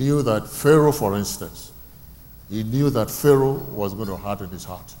 He knew that Pharaoh, for instance, he knew that Pharaoh was going to harden his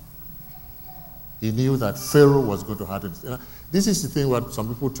heart. He knew that Pharaoh was going to harden his heart. This is the thing where some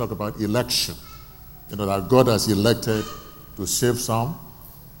people talk about election. That God has elected to save some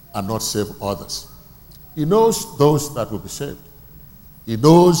and not save others. He knows those that will be saved. He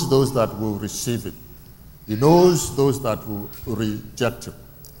knows those that will receive it. He knows those that will reject him.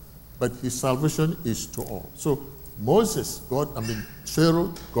 But his salvation is to all. So Moses,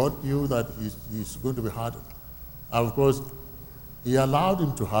 Pharaoh, God knew that he's going to be hardened. And of course, he allowed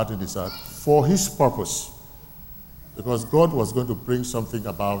him to harden his heart for his purpose. Because God was going to bring something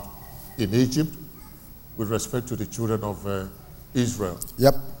about in Egypt with respect to the children of Israel.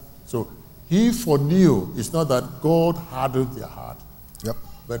 Yep. So he foreknew, it's not that God hardened their heart. Yep.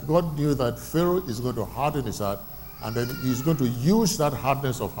 But God knew that Pharaoh is going to harden his heart, and then he's going to use that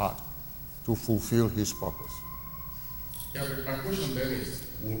hardness of heart to fulfill his purpose. Yeah, but my question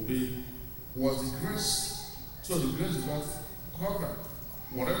then was the grace, so the grace did not cover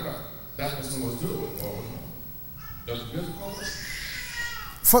whatever that person was doing, or does the grace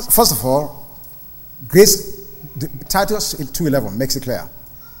cover? First of all, grace, Titus 2:11 makes it clear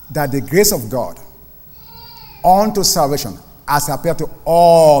that the grace of God unto salvation has appeared to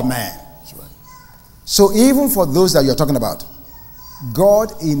all men. Right. So even for those that you're talking about,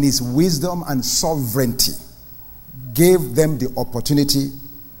 God in his wisdom and sovereignty gave them the opportunity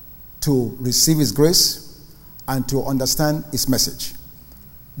to receive his grace and to understand his message.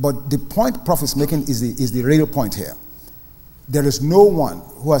 But the point Prophet is making is the real point here. There is no one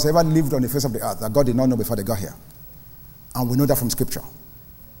who has ever lived on the face of the earth that God did not know before they got here. And we know that from Scripture.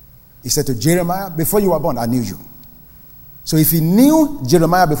 He said to Jeremiah, before you were born, I knew you. So if he knew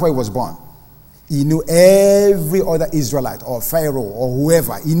Jeremiah before he was born, he knew every other Israelite or Pharaoh or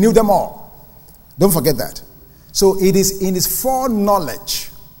whoever. He knew them all. Don't forget that. So it is in his foreknowledge,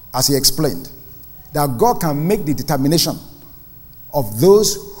 as he explained, that God can make the determination of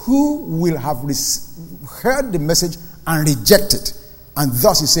those who will have heard the message and reject it. And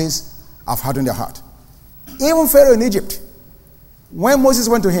thus he says, I've hardened their heart. Even Pharaoh in Egypt, when Moses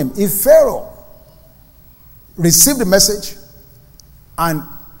went to him, if Pharaoh received the message and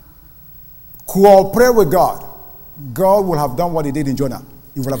cooperate with God, God will have done what he did in Jonah.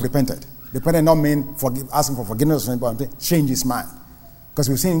 He will have repented. Repented not mean asking for forgiveness, but change his mind. Because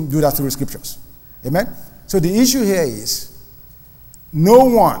we've seen him do that through the scriptures. Amen? So the issue here is, no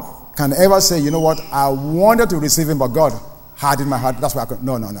one can ever say, you know what, I wanted to receive him, but God hardened my heart. That's why I couldn't.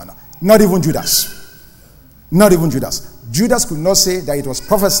 No. Not even Judas. Not even Judas. Judas could not say that it was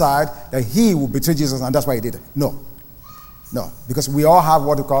prophesied that he would betray Jesus, and that's why he did it. No. Because we all have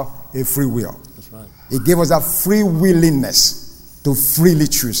what we call a free will. That's right. He gave us that free willingness to freely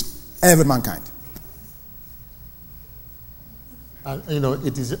choose every mankind. And,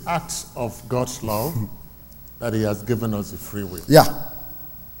 it is the act of God's love that he has given us the free will. Yeah.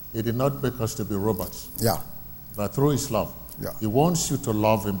 He did not make us to be robots. Yeah. But through his love, he wants you to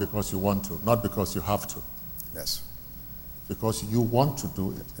love him because you want to, not because you have to. Yes. Because you want to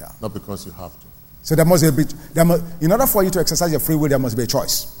do it, Yeah. not because you have to. So in order for you to exercise your free will, there must be a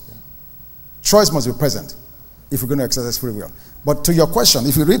choice. Yeah. Choice must be present if you're going to exercise free will. But to your question,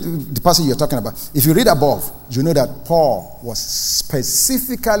 if you read the passage you're talking about, if you read above, you know that Paul was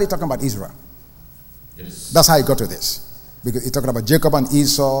specifically talking about Israel. Yes. That's how he got to this. Because he's talking about Jacob and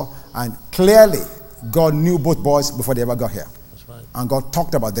Esau, and clearly God knew both boys before they ever got here. That's right. And God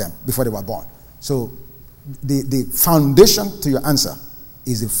talked about them before they were born. So the foundation to your answer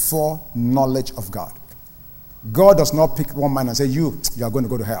is the foreknowledge of God. God does not pick one man and say, you are going to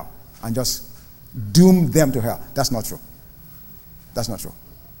go to hell, and just doom them to hell. That's not true. That's not true.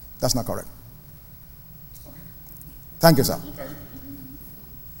 That's not correct. Thank you, sir.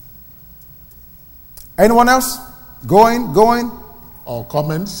 Anyone else? Going? Or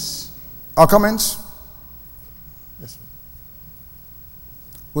comments? Or comments? Yes, sir.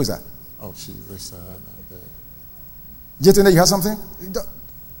 Who is that? Oh, she raised her hand. Jitene, you have something?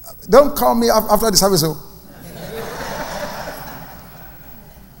 Don't call me after the service.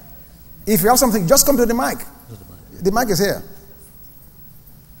 If you have something, just come to the mic. The mic is here.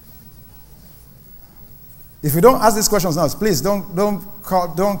 If you don't ask these questions now, please don't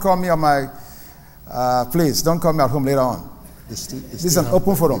call me on my. Please don't call me at home later on. This is an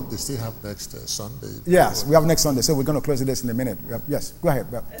open forum. They still have next Sunday. Yes, we have next Sunday, so we're going to close this in a minute. Yes, go ahead.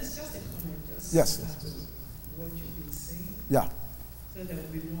 It's just a comment. Yes. After what you've been saying. Yeah. So there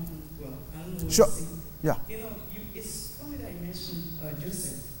will be more. Well, I don't know what Sure. you're saying. Yeah. It's funny that you mentioned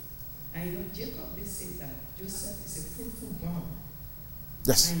Joseph. And Jacob did say that Joseph is a fruitful bough.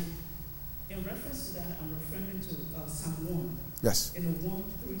 Yes. And in reference to that, I'm referring to Psalm 1. Yes.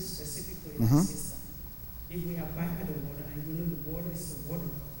 1:3 specifically. Mm-hmm. It says that if we abide by the water, and we know the water is the word of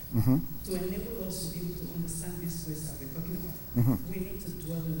God, Mm-hmm. to enable us to be able to understand this grace that we're talking about, we need to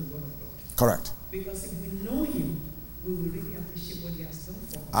dwell in the word of God. Correct. Because if we know him, we will really appreciate what he has done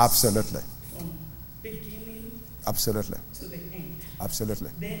for us. Absolutely. From beginning Absolutely. to the end. Absolutely.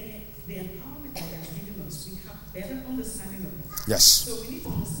 Then the empowerment that he has given us, we have better understanding of it. Yes. So we need to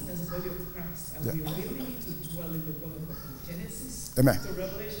understand as a body of Christ, and we really need to dwell in the word of God from Genesis Amen. to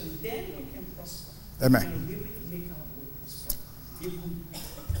Revelation. Then we can prosper. Amen. And really make our way prosper. If we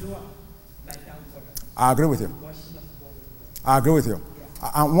do like that water. I agree with you. Washing of the word of God. I agree with you.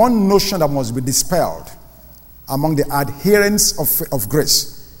 And one notion that must be dispelled among the adherents of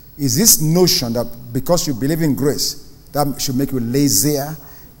grace is this notion that because you believe in grace, that should make you lazier,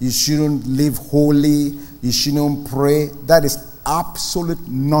 you shouldn't live holy, you shouldn't pray. That is absolute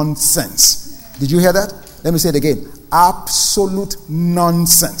nonsense. Did you hear that? Let me say it again. Absolute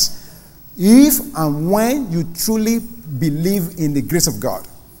nonsense. If and when you truly believe in the grace of God,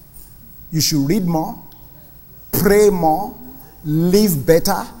 you should read more, pray more, live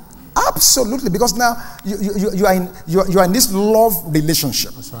better. Absolutely, because now you are in this love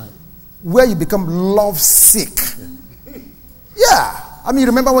relationship. That's right. Where you become love sick. Yeah. I mean,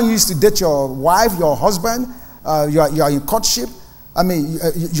 remember when you used to date your wife, your husband, you are in courtship. I mean,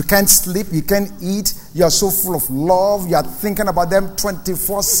 you can't sleep, you can't eat, you are so full of love, you are thinking about them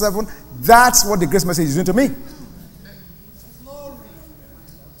 24/7. That's what the grace message is doing to me.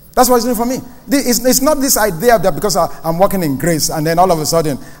 That's what it's doing for me. It's not this idea that because I'm working in grace and then all of a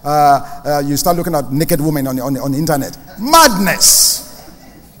sudden you start looking at naked women on the internet. Madness.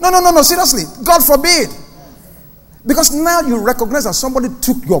 No, seriously. God forbid. Because now you recognize that somebody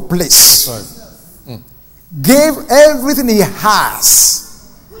took your place. Gave everything he has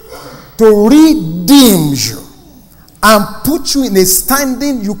to redeem you and put you in a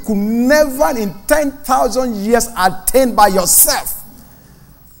standing you could never in 10,000 years attain by yourself.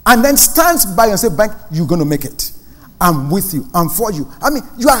 And then stands by you and says, "Bank, you're going to make it. I'm with you. I'm for you." I mean,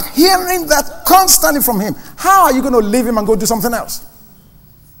 you are hearing that constantly from him. How are you going to leave him and go do something else?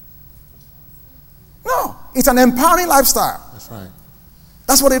 No. It's an empowering lifestyle. That's right.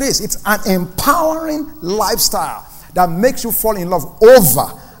 That's what it is. It's an empowering lifestyle that makes you fall in love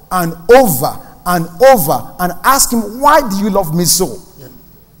over and over and over and ask him, "Why do you love me so?"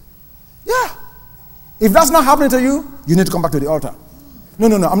 Yeah. If that's not happening to you, you need to come back to the altar. No.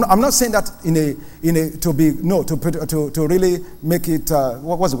 I'm not saying that to really make it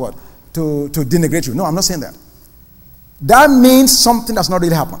what's the word? To denigrate you. No, I'm not saying that. That means something that's not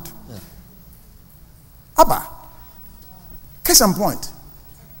really happened. Yeah. Abba. Case in point.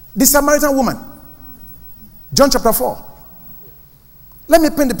 The Samaritan woman. John chapter 4. Let me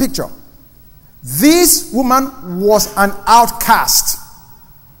paint the picture. This woman was an outcast.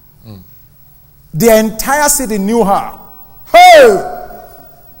 The entire city knew her. Hey!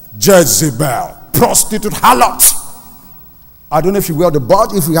 Jezebel, prostitute, harlot. I don't know if you wear the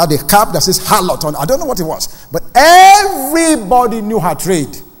badge, if you had a cap that says harlot on. I don't know what it was. But everybody knew her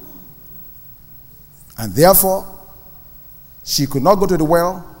trade. And therefore, she could not go to the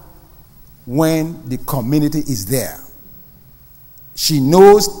well when the community is there. She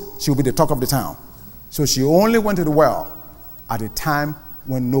knows she will be the talk of the town. So she only went to the well at a time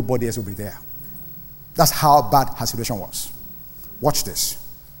when nobody else will be there. That's how bad her situation was. Watch this.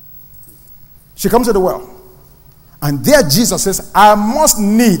 She comes to the well. And there Jesus says, "I must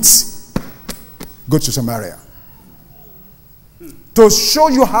needs go to Samaria." To show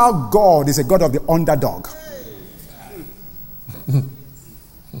you how God is a God of the underdog.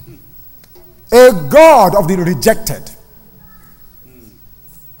 A God of the rejected.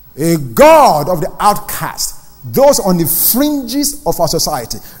 A God of the outcast. Those on the fringes of our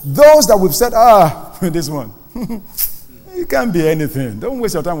society. Those that we've said, this one. You can't be anything. Don't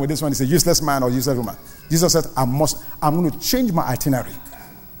waste your time with this one. It's a useless man or useless woman. Jesus said, I'm going to change my itinerary.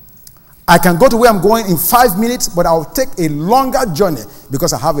 I can go to where I'm going in 5 minutes, but I'll take a longer journey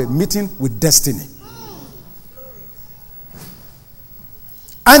because I have a meeting with destiny.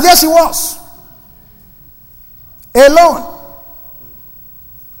 And there she was. Alone.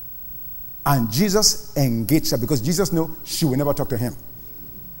 And Jesus engaged her because Jesus knew she would never talk to him.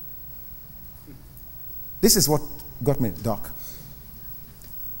 This is what got me, Doc.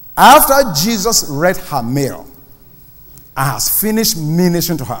 After Jesus read her mail and has finished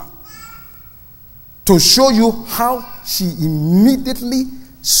ministering to her, to show you how she immediately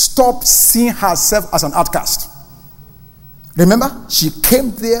stopped seeing herself as an outcast. Remember, she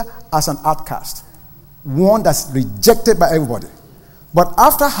came there as an outcast, one that's rejected by everybody. But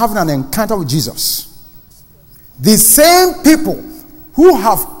after having an encounter with Jesus, the same people who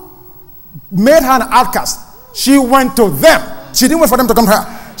have made her an outcast, she went to them. She didn't wait for them to come to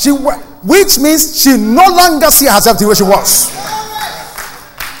her. Which means she no longer sees herself the way she was.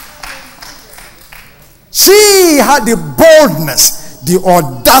 She had the boldness, the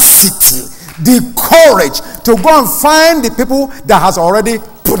audacity, the courage to go and find the people that has already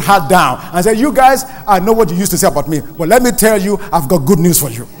put her down and say, "You guys, I know what you used to say about me, but let me tell you, I've got good news for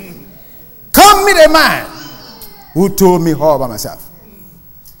you. Come meet a man who told me all about myself."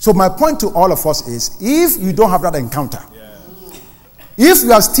 So my point to all of us is, if you don't have that encounter, if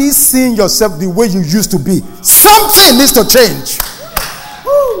you are still seeing yourself the way you used to be, something needs to change.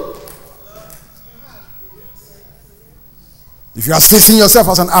 If you are still seeing yourself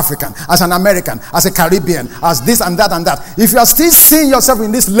as an African, as an American, as a Caribbean, as this and that and that, if you are still seeing yourself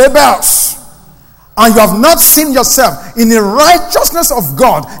in these labels, and you have not seen yourself in the righteousness of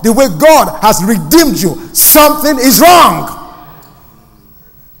God, the way God has redeemed you, something is wrong.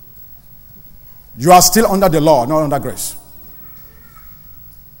 You are still under the law, not under grace.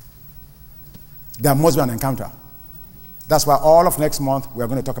 There must be an encounter. That's why all of next month we are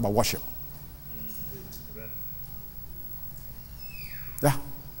going to talk about worship. Yeah.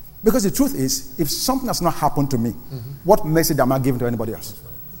 Because the truth is, if something has not happened to me, what message am I giving to anybody else?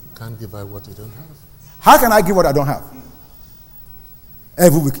 You can't give out what you don't have. How can I give what I don't have?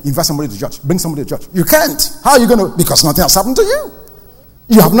 Every week, invite somebody to church, bring somebody to church. You can't. How are you going to? Because nothing has happened to you.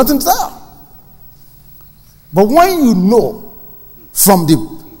 You have nothing to tell. But when you know from the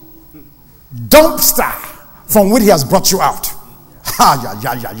dumpster from which he has brought you out.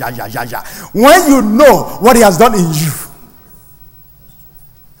 When you know what he has done in you,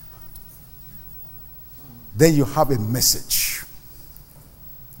 then you have a message.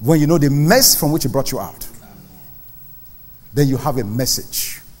 When you know the mess from which he brought you out, then you have a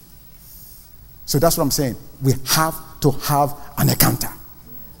message. So that's what I'm saying. We have to have an encounter.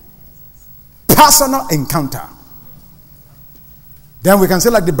 Personal encounter. Then we can say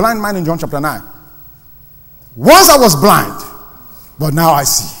like the blind man in John chapter 9. Once I was blind, but now I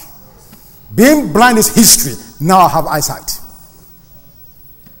see. Being blind is history. Now I have eyesight.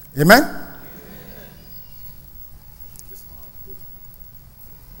 Amen?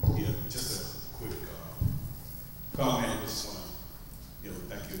 Yeah, just a quick comment. I just want to,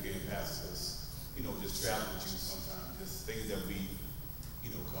 thank you again, Pastor, because, just traveling with you sometimes, just things that we,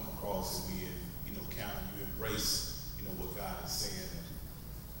 come across and we, encounter, you embrace, what God is saying.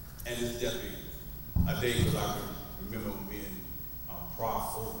 And it's definitely a day because I can remember when being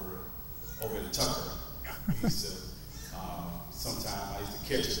prof over in Tucker. We used to, sometimes I used to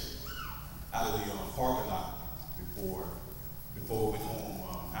catch it out of the parking lot before we went home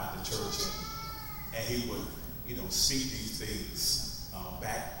after church, and he would, speak these things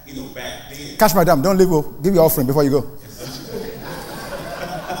back then. Cash madam, don't leave. Give your offering before you go.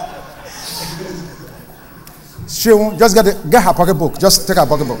 She won't just get her pocketbook. Just take her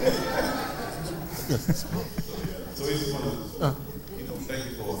pocketbook. So it's one of those, thank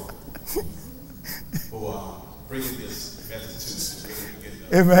you for bringing this message to me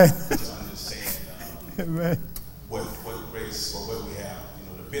to Amen. understand what grace or what we have,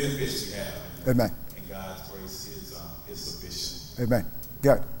 the benefits we have. Amen. And God's grace is sufficient. Amen.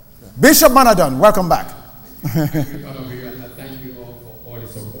 Good. Bishop Manadan, welcome back. Thank you, all of you, and I thank you all for all the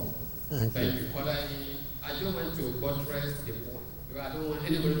support. Thank you. But I don't want to buttress the point, because I don't want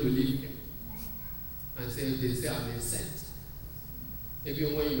anybody to leave here and say, they say I'm insane.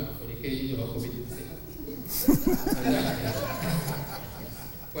 Even when you are fornicating, you are committing sin.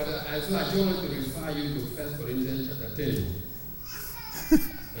 But I just want to refer you to 1 Corinthians chapter 10.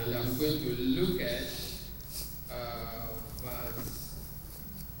 And I'm going to look at verse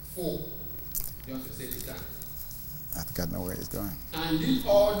 4, just to save the time. I think I know where it's going. And did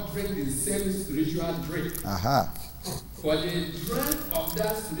all drink the same spiritual drink. Aha. For they drank of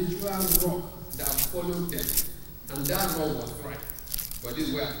that spiritual rock that followed them, and that rock was Christ. But this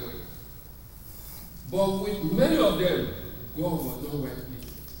is where I'm going. But with many of them, God was not well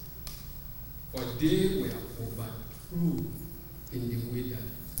pleased, for they were overthrown in the wilderness.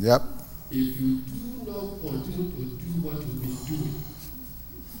 Yep. If you do not continue to do what you've been doing,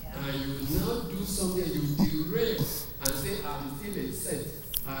 and you now do something, you derail and say, I'm still a saint,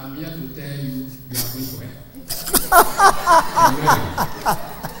 I'm here to tell you, you are going to hell.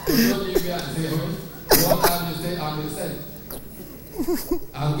 You don't leave here and say, what have you say? I'm a saint.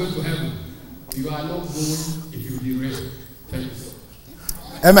 I'm going to heaven. You are not going if you derail. Thank you so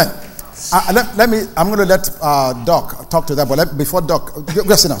much. Amen. I'm going to let Doc talk to that, but before Doc,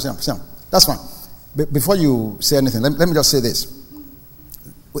 go sit down. That's fine. Before you say anything, let me just say this.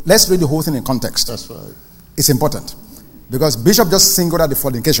 Let's read the whole thing in context. That's right. It's important. Because Bishop just singled out the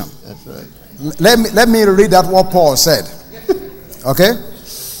fornication. That's right. Let me read that what Paul said. Okay?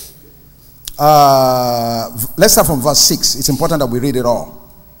 Let's start from verse 6. It's important that we read it all.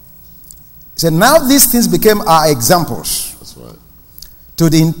 He said, now these things became our examples. That's right. To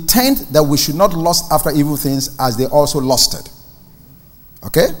the intent that we should not lust after evil things as they also lusted.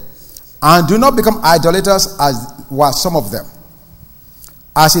 Okay? And do not become idolaters as were some of them.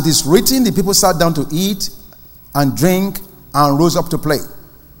 As it is written, the people sat down to eat and drink and rose up to play.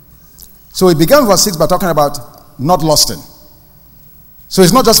 So it began verse 6 by talking about not lusting. So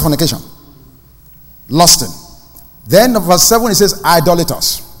it's not just fornication. Lusting. Then verse 7 it says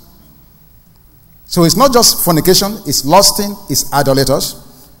idolaters. So it's not just fornication, it's lusting, it's idolaters.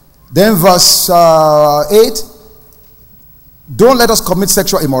 Then verse 8, don't let us commit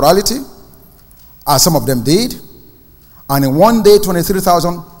sexual immorality, as some of them did. And in one day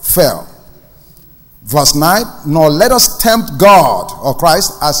 23,000 fell. Verse 9, nor let us tempt God or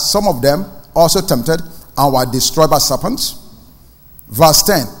Christ, as some of them also tempted and were destroyed by serpents. Verse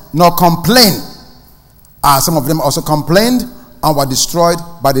 10, nor complain, as some of them also complained and were destroyed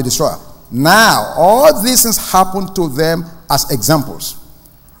by the destroyer. Now, all these things happened to them as examples,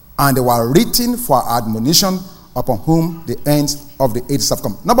 and they were written for admonition, upon whom the ends of the ages have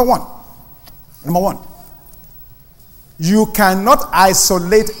come. Number one, you cannot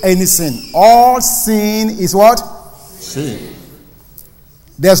isolate any sin. All sin is what? Sin.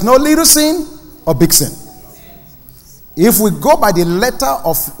 There's no little sin or big sin. If we go by the letter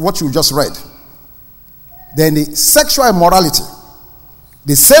of what you just read, then the sexual immorality,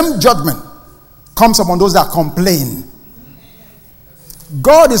 the same judgment comes upon those that complain.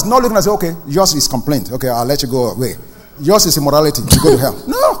 God is not looking and say, okay, yours is complaint. Okay, I'll let you go away. Yours is immorality. You go to hell.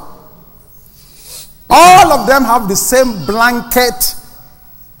 No. All of them have the same blanket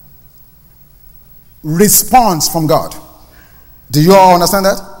response from God. Do you all understand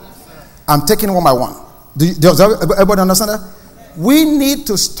that? I'm taking one by one. Does everybody understand that? We need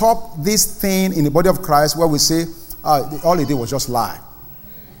to stop this thing in the body of Christ where we say, all he did was just lie.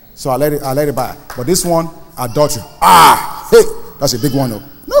 So I let it by. But this one, adultery. Hey, that's a big one.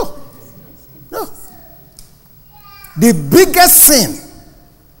 No. The biggest sin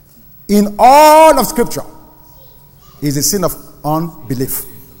in all of Scripture is the sin of unbelief.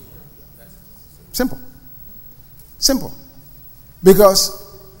 Simple.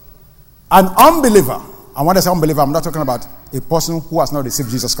 Because an unbeliever, and when I say unbeliever, I'm not talking about a person who has not received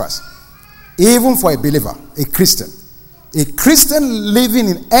Jesus Christ. Even for a believer, a Christian living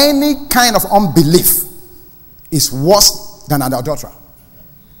in any kind of unbelief is worse than an adulterer.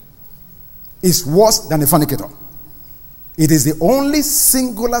 Is worse than a fornicator. It is the only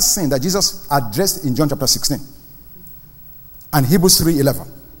singular sin that Jesus addressed in John chapter 16 and Hebrews 3:11.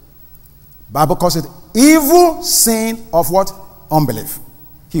 Bible calls it evil sin of what? Unbelief.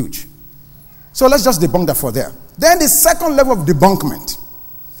 Huge. So let's just debunk that for there. Then the second level of debunkment.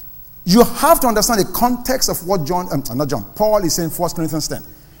 You have to understand the context of what Paul is saying in 1 Corinthians 10.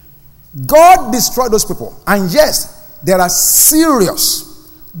 God destroyed those people. And yes, there are serious,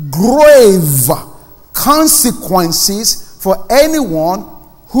 grave consequences for anyone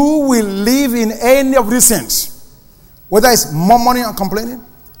who will live in any of these sins. Whether it's murmuring and complaining,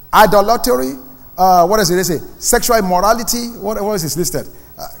 idolatry, what does it say? Sexual immorality, what is it listed?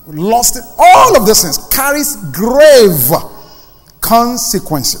 Lust, all of these things carries grave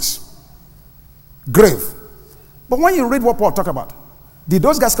consequences. Grave. But when you read what Paul talked about, did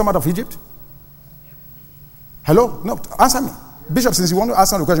those guys come out of Egypt? Hello? No, answer me. Bishop, since you want to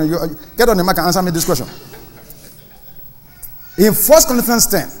answer the question, you get on the mic and answer me this question. In 1 Corinthians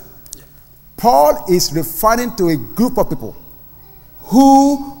 10, Paul is referring to a group of people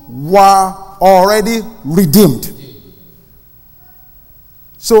who were already redeemed.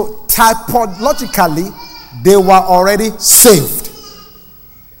 So typologically, they were already saved.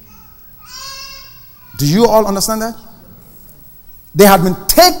 Do you all understand that? They had been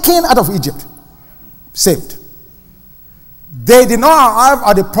taken out of Egypt, saved. They did not arrive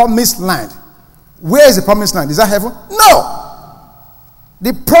at the promised land. Where is the promised land? Is that heaven? No.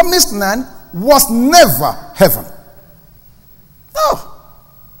 The promised land was never heaven. No.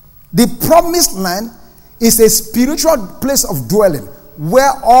 The promised land is a spiritual place of dwelling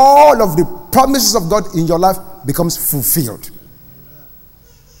where all of the promises of God in your life becomes fulfilled.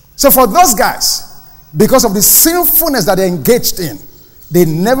 So for those guys, because of the sinfulness that they engaged in, they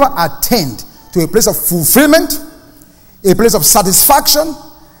never attained to a place of fulfillment, a place of satisfaction,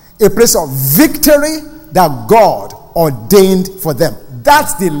 a place of victory that God ordained for them.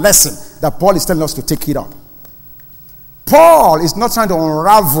 That's the lesson that Paul is telling us to take it up. Paul is not trying to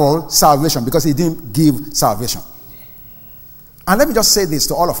unravel salvation because he didn't give salvation. And let me just say this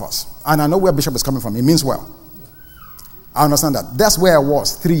to all of us. And I know where Bishop is coming from. He means well. I understand that. That's where I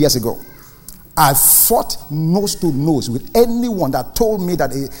was 3 years ago. I fought nose to nose with anyone that told me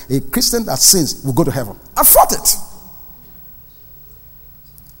that a Christian that sins will go to heaven. I fought it.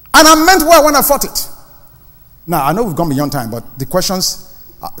 And I meant well when I fought it. Now, I know we've gone beyond time, but the questions,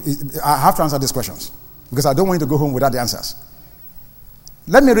 I have to answer these questions because I don't want you to go home without the answers.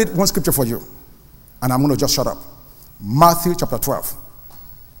 Let me read one scripture for you, and I'm going to just shut up. Matthew chapter 12.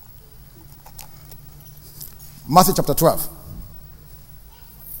 Matthew chapter 12.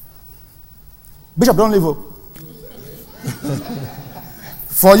 Bishop, don't leave.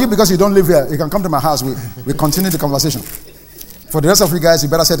 For you, because you don't live here, you can come to my house. We continue the conversation. For the rest of you guys, you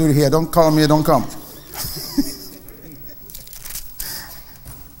better settle it here. Don't call me, don't come.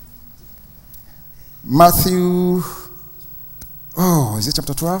 Matthew, is it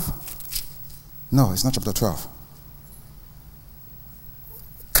chapter 12? No, it's not chapter 12.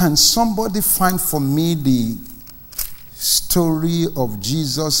 Can somebody find for me the story of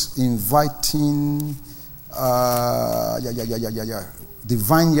Jesus inviting the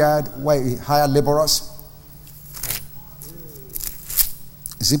vineyard where he hired laborers?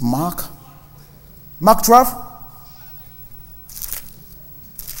 Is it Mark? Mark 12?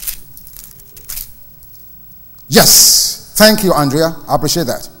 Yes. Thank you, Andrea. I appreciate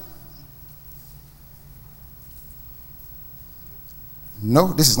that.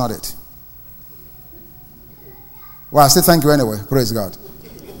 No, this is not it. Well, I say thank you anyway. Praise God.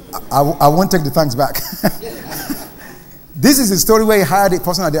 I won't take the thanks back. This is a story where he hired a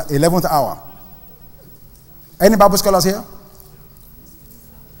person at the 11th hour. Any Bible scholars here?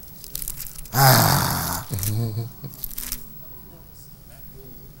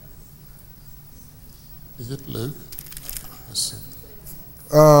 Is it Luke? Let's see.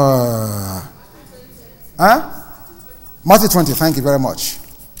 Matthew 20. Thank you very much.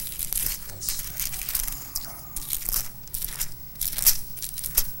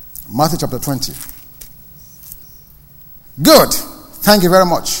 Matthew chapter 20. Good. Thank you very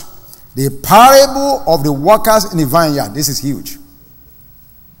much. The parable of the workers in the vineyard. This is huge.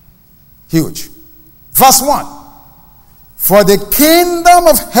 Huge. Verse 1. For the kingdom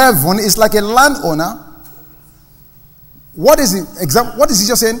of heaven is like a landowner. What is it? What is he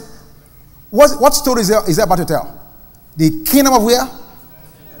just saying? What story is there about to tell? The kingdom of where?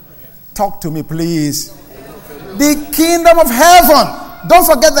 Talk to me, please. The kingdom of heaven. Don't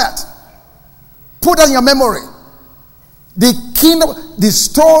forget that. Put that in your memory. The kingdom, the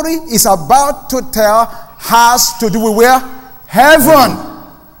story is about to tell has to do with where? Heaven.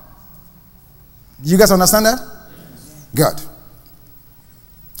 You guys understand that? Good.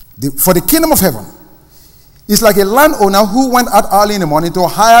 For the kingdom of heaven is like a landowner who went out early in the morning to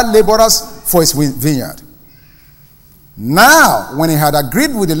hire laborers for his vineyard. Now, when he had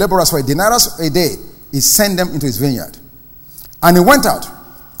agreed with the laborers for a denarius a day, he sent them into his vineyard. And he went out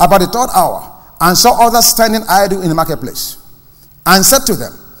about the third hour and saw others standing idle in the marketplace, and said to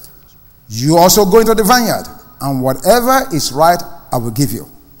them, you also go into the vineyard, and whatever is right I will give you.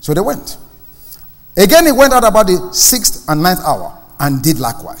 So they went. Again he went out about the 6th and 9th hour, and did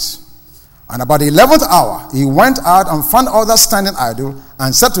likewise. And about the 11th hour he went out and found others standing idle,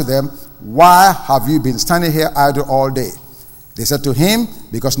 and said to them, why have you been standing here idle all day? They said to him,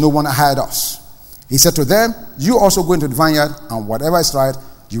 because no one hired us. He said to them, you also go into the vineyard, and whatever is right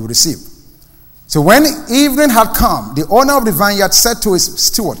you will receive. So when evening had come, the owner of the vineyard said to his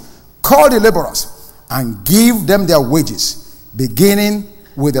steward, call the laborers and give them their wages, beginning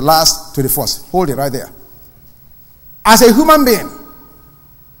with the last to the first. Hold it right there. As a human being,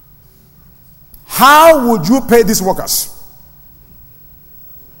 how would you pay these workers?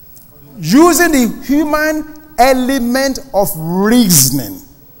 Using the human element of reasoning.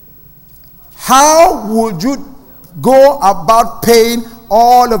 How would you go about paying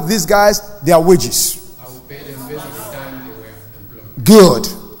all of these guys their wages? I will pay them based on the time they were employed. Good.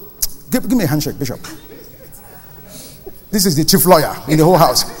 Give me a handshake, Bishop. This is the chief lawyer in the whole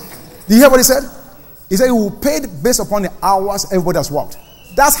house. Do you hear what he said? He said he will pay based upon the hours everybody has worked.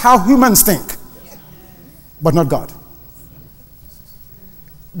 That's how humans think. But not God.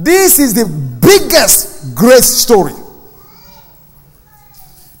 This is the biggest grace story.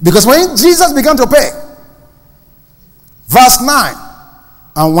 Because when Jesus began to pay, verse 9,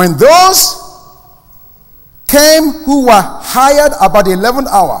 and when those came who were hired about the 11th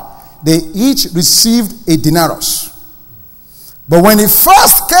hour, they each received a denarius. But when he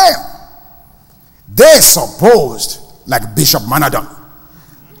first came, they supposed, like Bishop Manadon,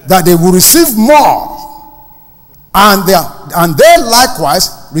 that they would receive more. And they likewise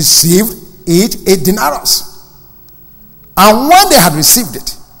received each a denarius. And when they had received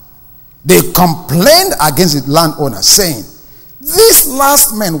it, they complained against the landowner, saying, this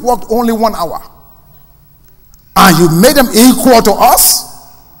last man worked only 1 hour, and you made them equal to us,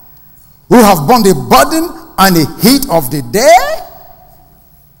 who have borne the burden and the heat of the day?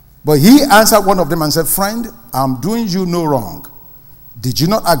 But he answered one of them and said, friend, I'm doing you no wrong. Did you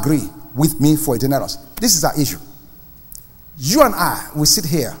not agree with me for a denarius? This is our issue. You and I, we sit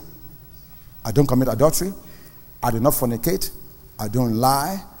here. I don't commit adultery. I do not fornicate. I don't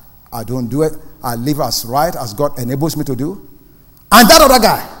lie. I don't do it. I live as right as God enables me to do. And that other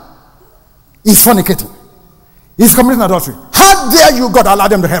guy is fornicating. He's committing adultery. How dare you, God, allow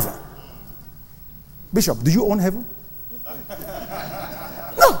them to heaven? Bishop, do you own heaven?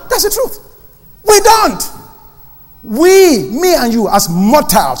 No, that's the truth. We don't. We, me and you, as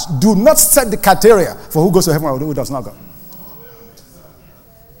mortals, do not set the criteria for who goes to heaven or who does not go.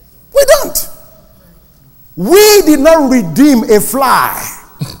 We don't. We did not redeem a fly.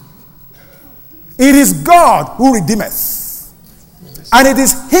 It is God who redeemeth. And it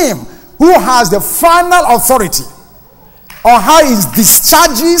is him who has the final authority on how he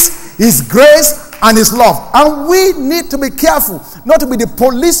discharges his grace and his love. And we need to be careful not to be the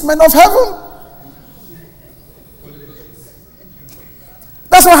policemen of heaven.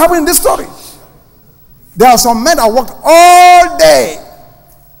 That's what happened in this story. There are some men that worked all day,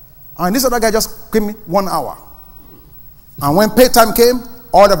 and this other guy just gave me 1 hour. And when pay time came,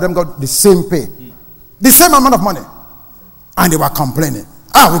 all of them got the same pay. The same amount of money. And they were complaining.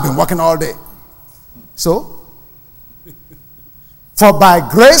 We've been working all day. So, for by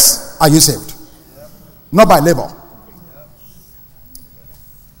grace are you saved, not by labor.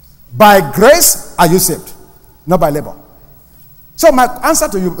 By grace are you saved, not by labor. So my answer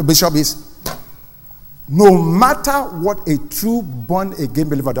to you, Bishop, is no matter what a true born-again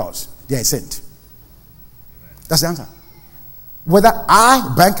believer does, they are a saint. That's the answer. Whether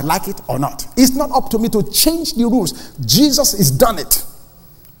I bank like it or not. It's not up to me to change the rules. Jesus has done it.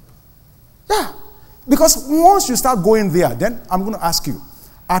 Yeah. Because once you start going there, then I'm going to ask you,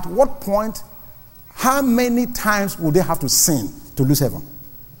 at what point, how many times will they have to sin to lose heaven?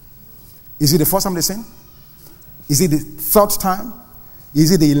 Is it the first time they sin? Is it the third time?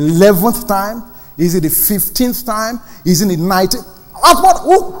 Is it the 11th time? Is it the 15th time? Is it the 19th? At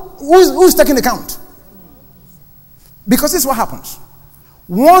what? Who's taking account? Because this is what happens.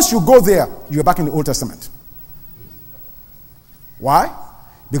 Once you go there, you're back in the Old Testament. Why?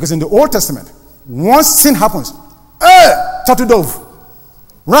 Because in the Old Testament, once sin happens, turtle dove,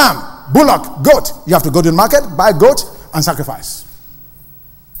 ram, bullock, goat, you have to go to the market, buy goat, and sacrifice.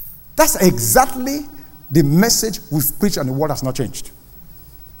 That's exactly the message we've preached, and the world has not changed.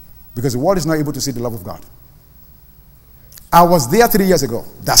 Because the world is not able to see the love of God. I was there 3 years ago.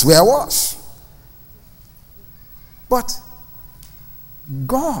 That's where I was. But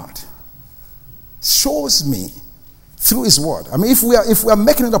God shows me through His word. I mean, if we are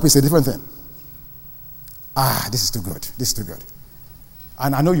making it up, it's a different thing. This is too good. This is too good.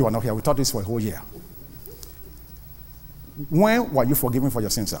 And I know you are not here. We taught this for a whole year. When were you forgiven for your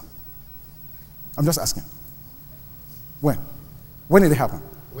sins, sir? I'm just asking. When? When did it happen?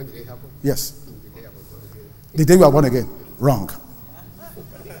 When did it happen? Yes. The day I was born again. The day you are born again. Wrong.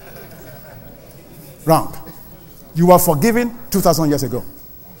 Wrong. You were forgiven 2,000 years ago.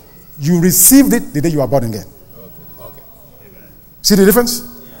 You received it the day you were born again. Okay. See the difference?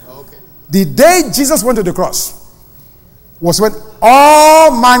 Okay. The day Jesus went to the cross was when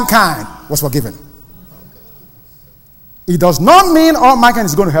all mankind was forgiven. It does not mean all mankind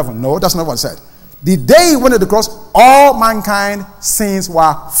is going to heaven. No, that's not what it said. The day he went to the cross, all mankind's sins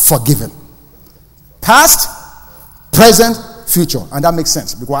were forgiven. Past, present, future. And that makes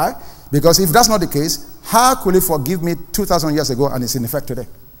sense. Why? Because if that's not the case, how could he forgive me 2,000 years ago and it's in effect today?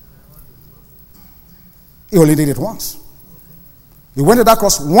 He only did it once. He went to that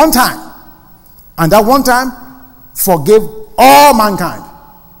cross one time. And that one time forgave all mankind.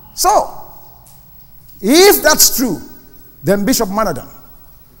 So, if that's true, then Bishop Manadan,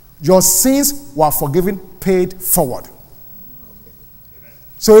 your sins were forgiven, paid forward.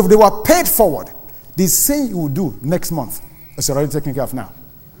 So if they were paid forward, the sin you will do next month is already taken care of now.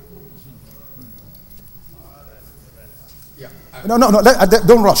 Yeah. No,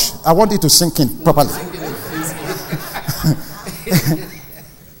 don't rush. I want it to sink in properly.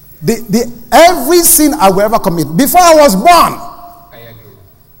 Every sin I will ever commit, before I was born. I agree.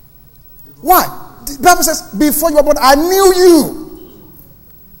 Why? The Bible says, before you were born, I knew you.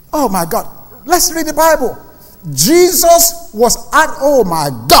 Oh my God. Let's read the Bible. Jesus was oh my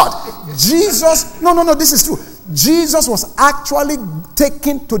God. Jesus, no, this is true. Jesus was actually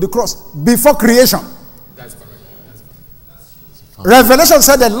taken to the cross before creation. That's correct. Revelation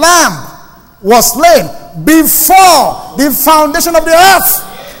said the Lamb was slain before the foundation of the earth.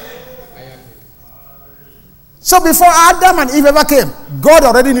 So before Adam and Eve ever came, God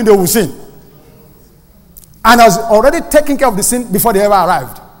already knew they would sin. And was already taking care of the sin before they ever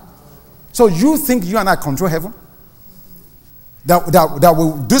arrived. So you think you and I control heaven? That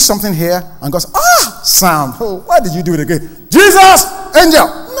will do something here and goes, Sam, why did you do it again? Jesus, angel.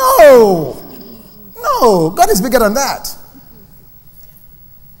 No, God is bigger than that.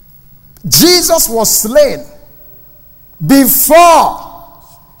 Jesus was slain before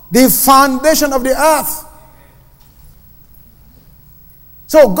the foundation of the earth.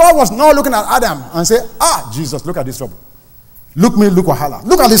 So God was not looking at Adam and say, Jesus, look at this trouble. Look Wahala.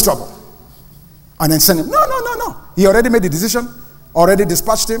 Look at this trouble. And then send him. No. He already made the decision, already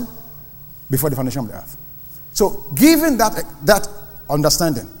dispatched him before the foundation of the earth. So given that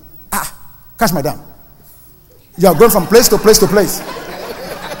understanding, catch my dam. You are going from place to place to place.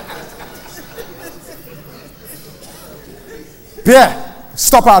 Pierre,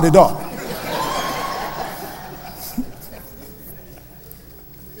 stop her at the door.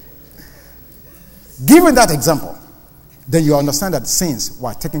 Given that example, then you understand that sins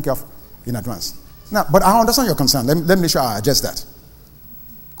were taken care of in advance. Now, but I understand your concern. Let me make sure I address that.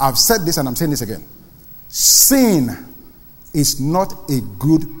 I've said this and I'm saying this again. Sin is not a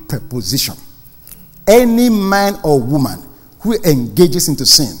good preposition. Any man or woman who engages into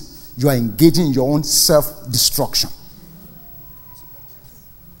sin, you are engaging in your own self-destruction.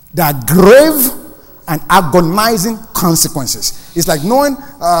 There are grave and agonizing consequences. It's like knowing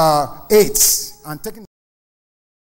AIDS and taking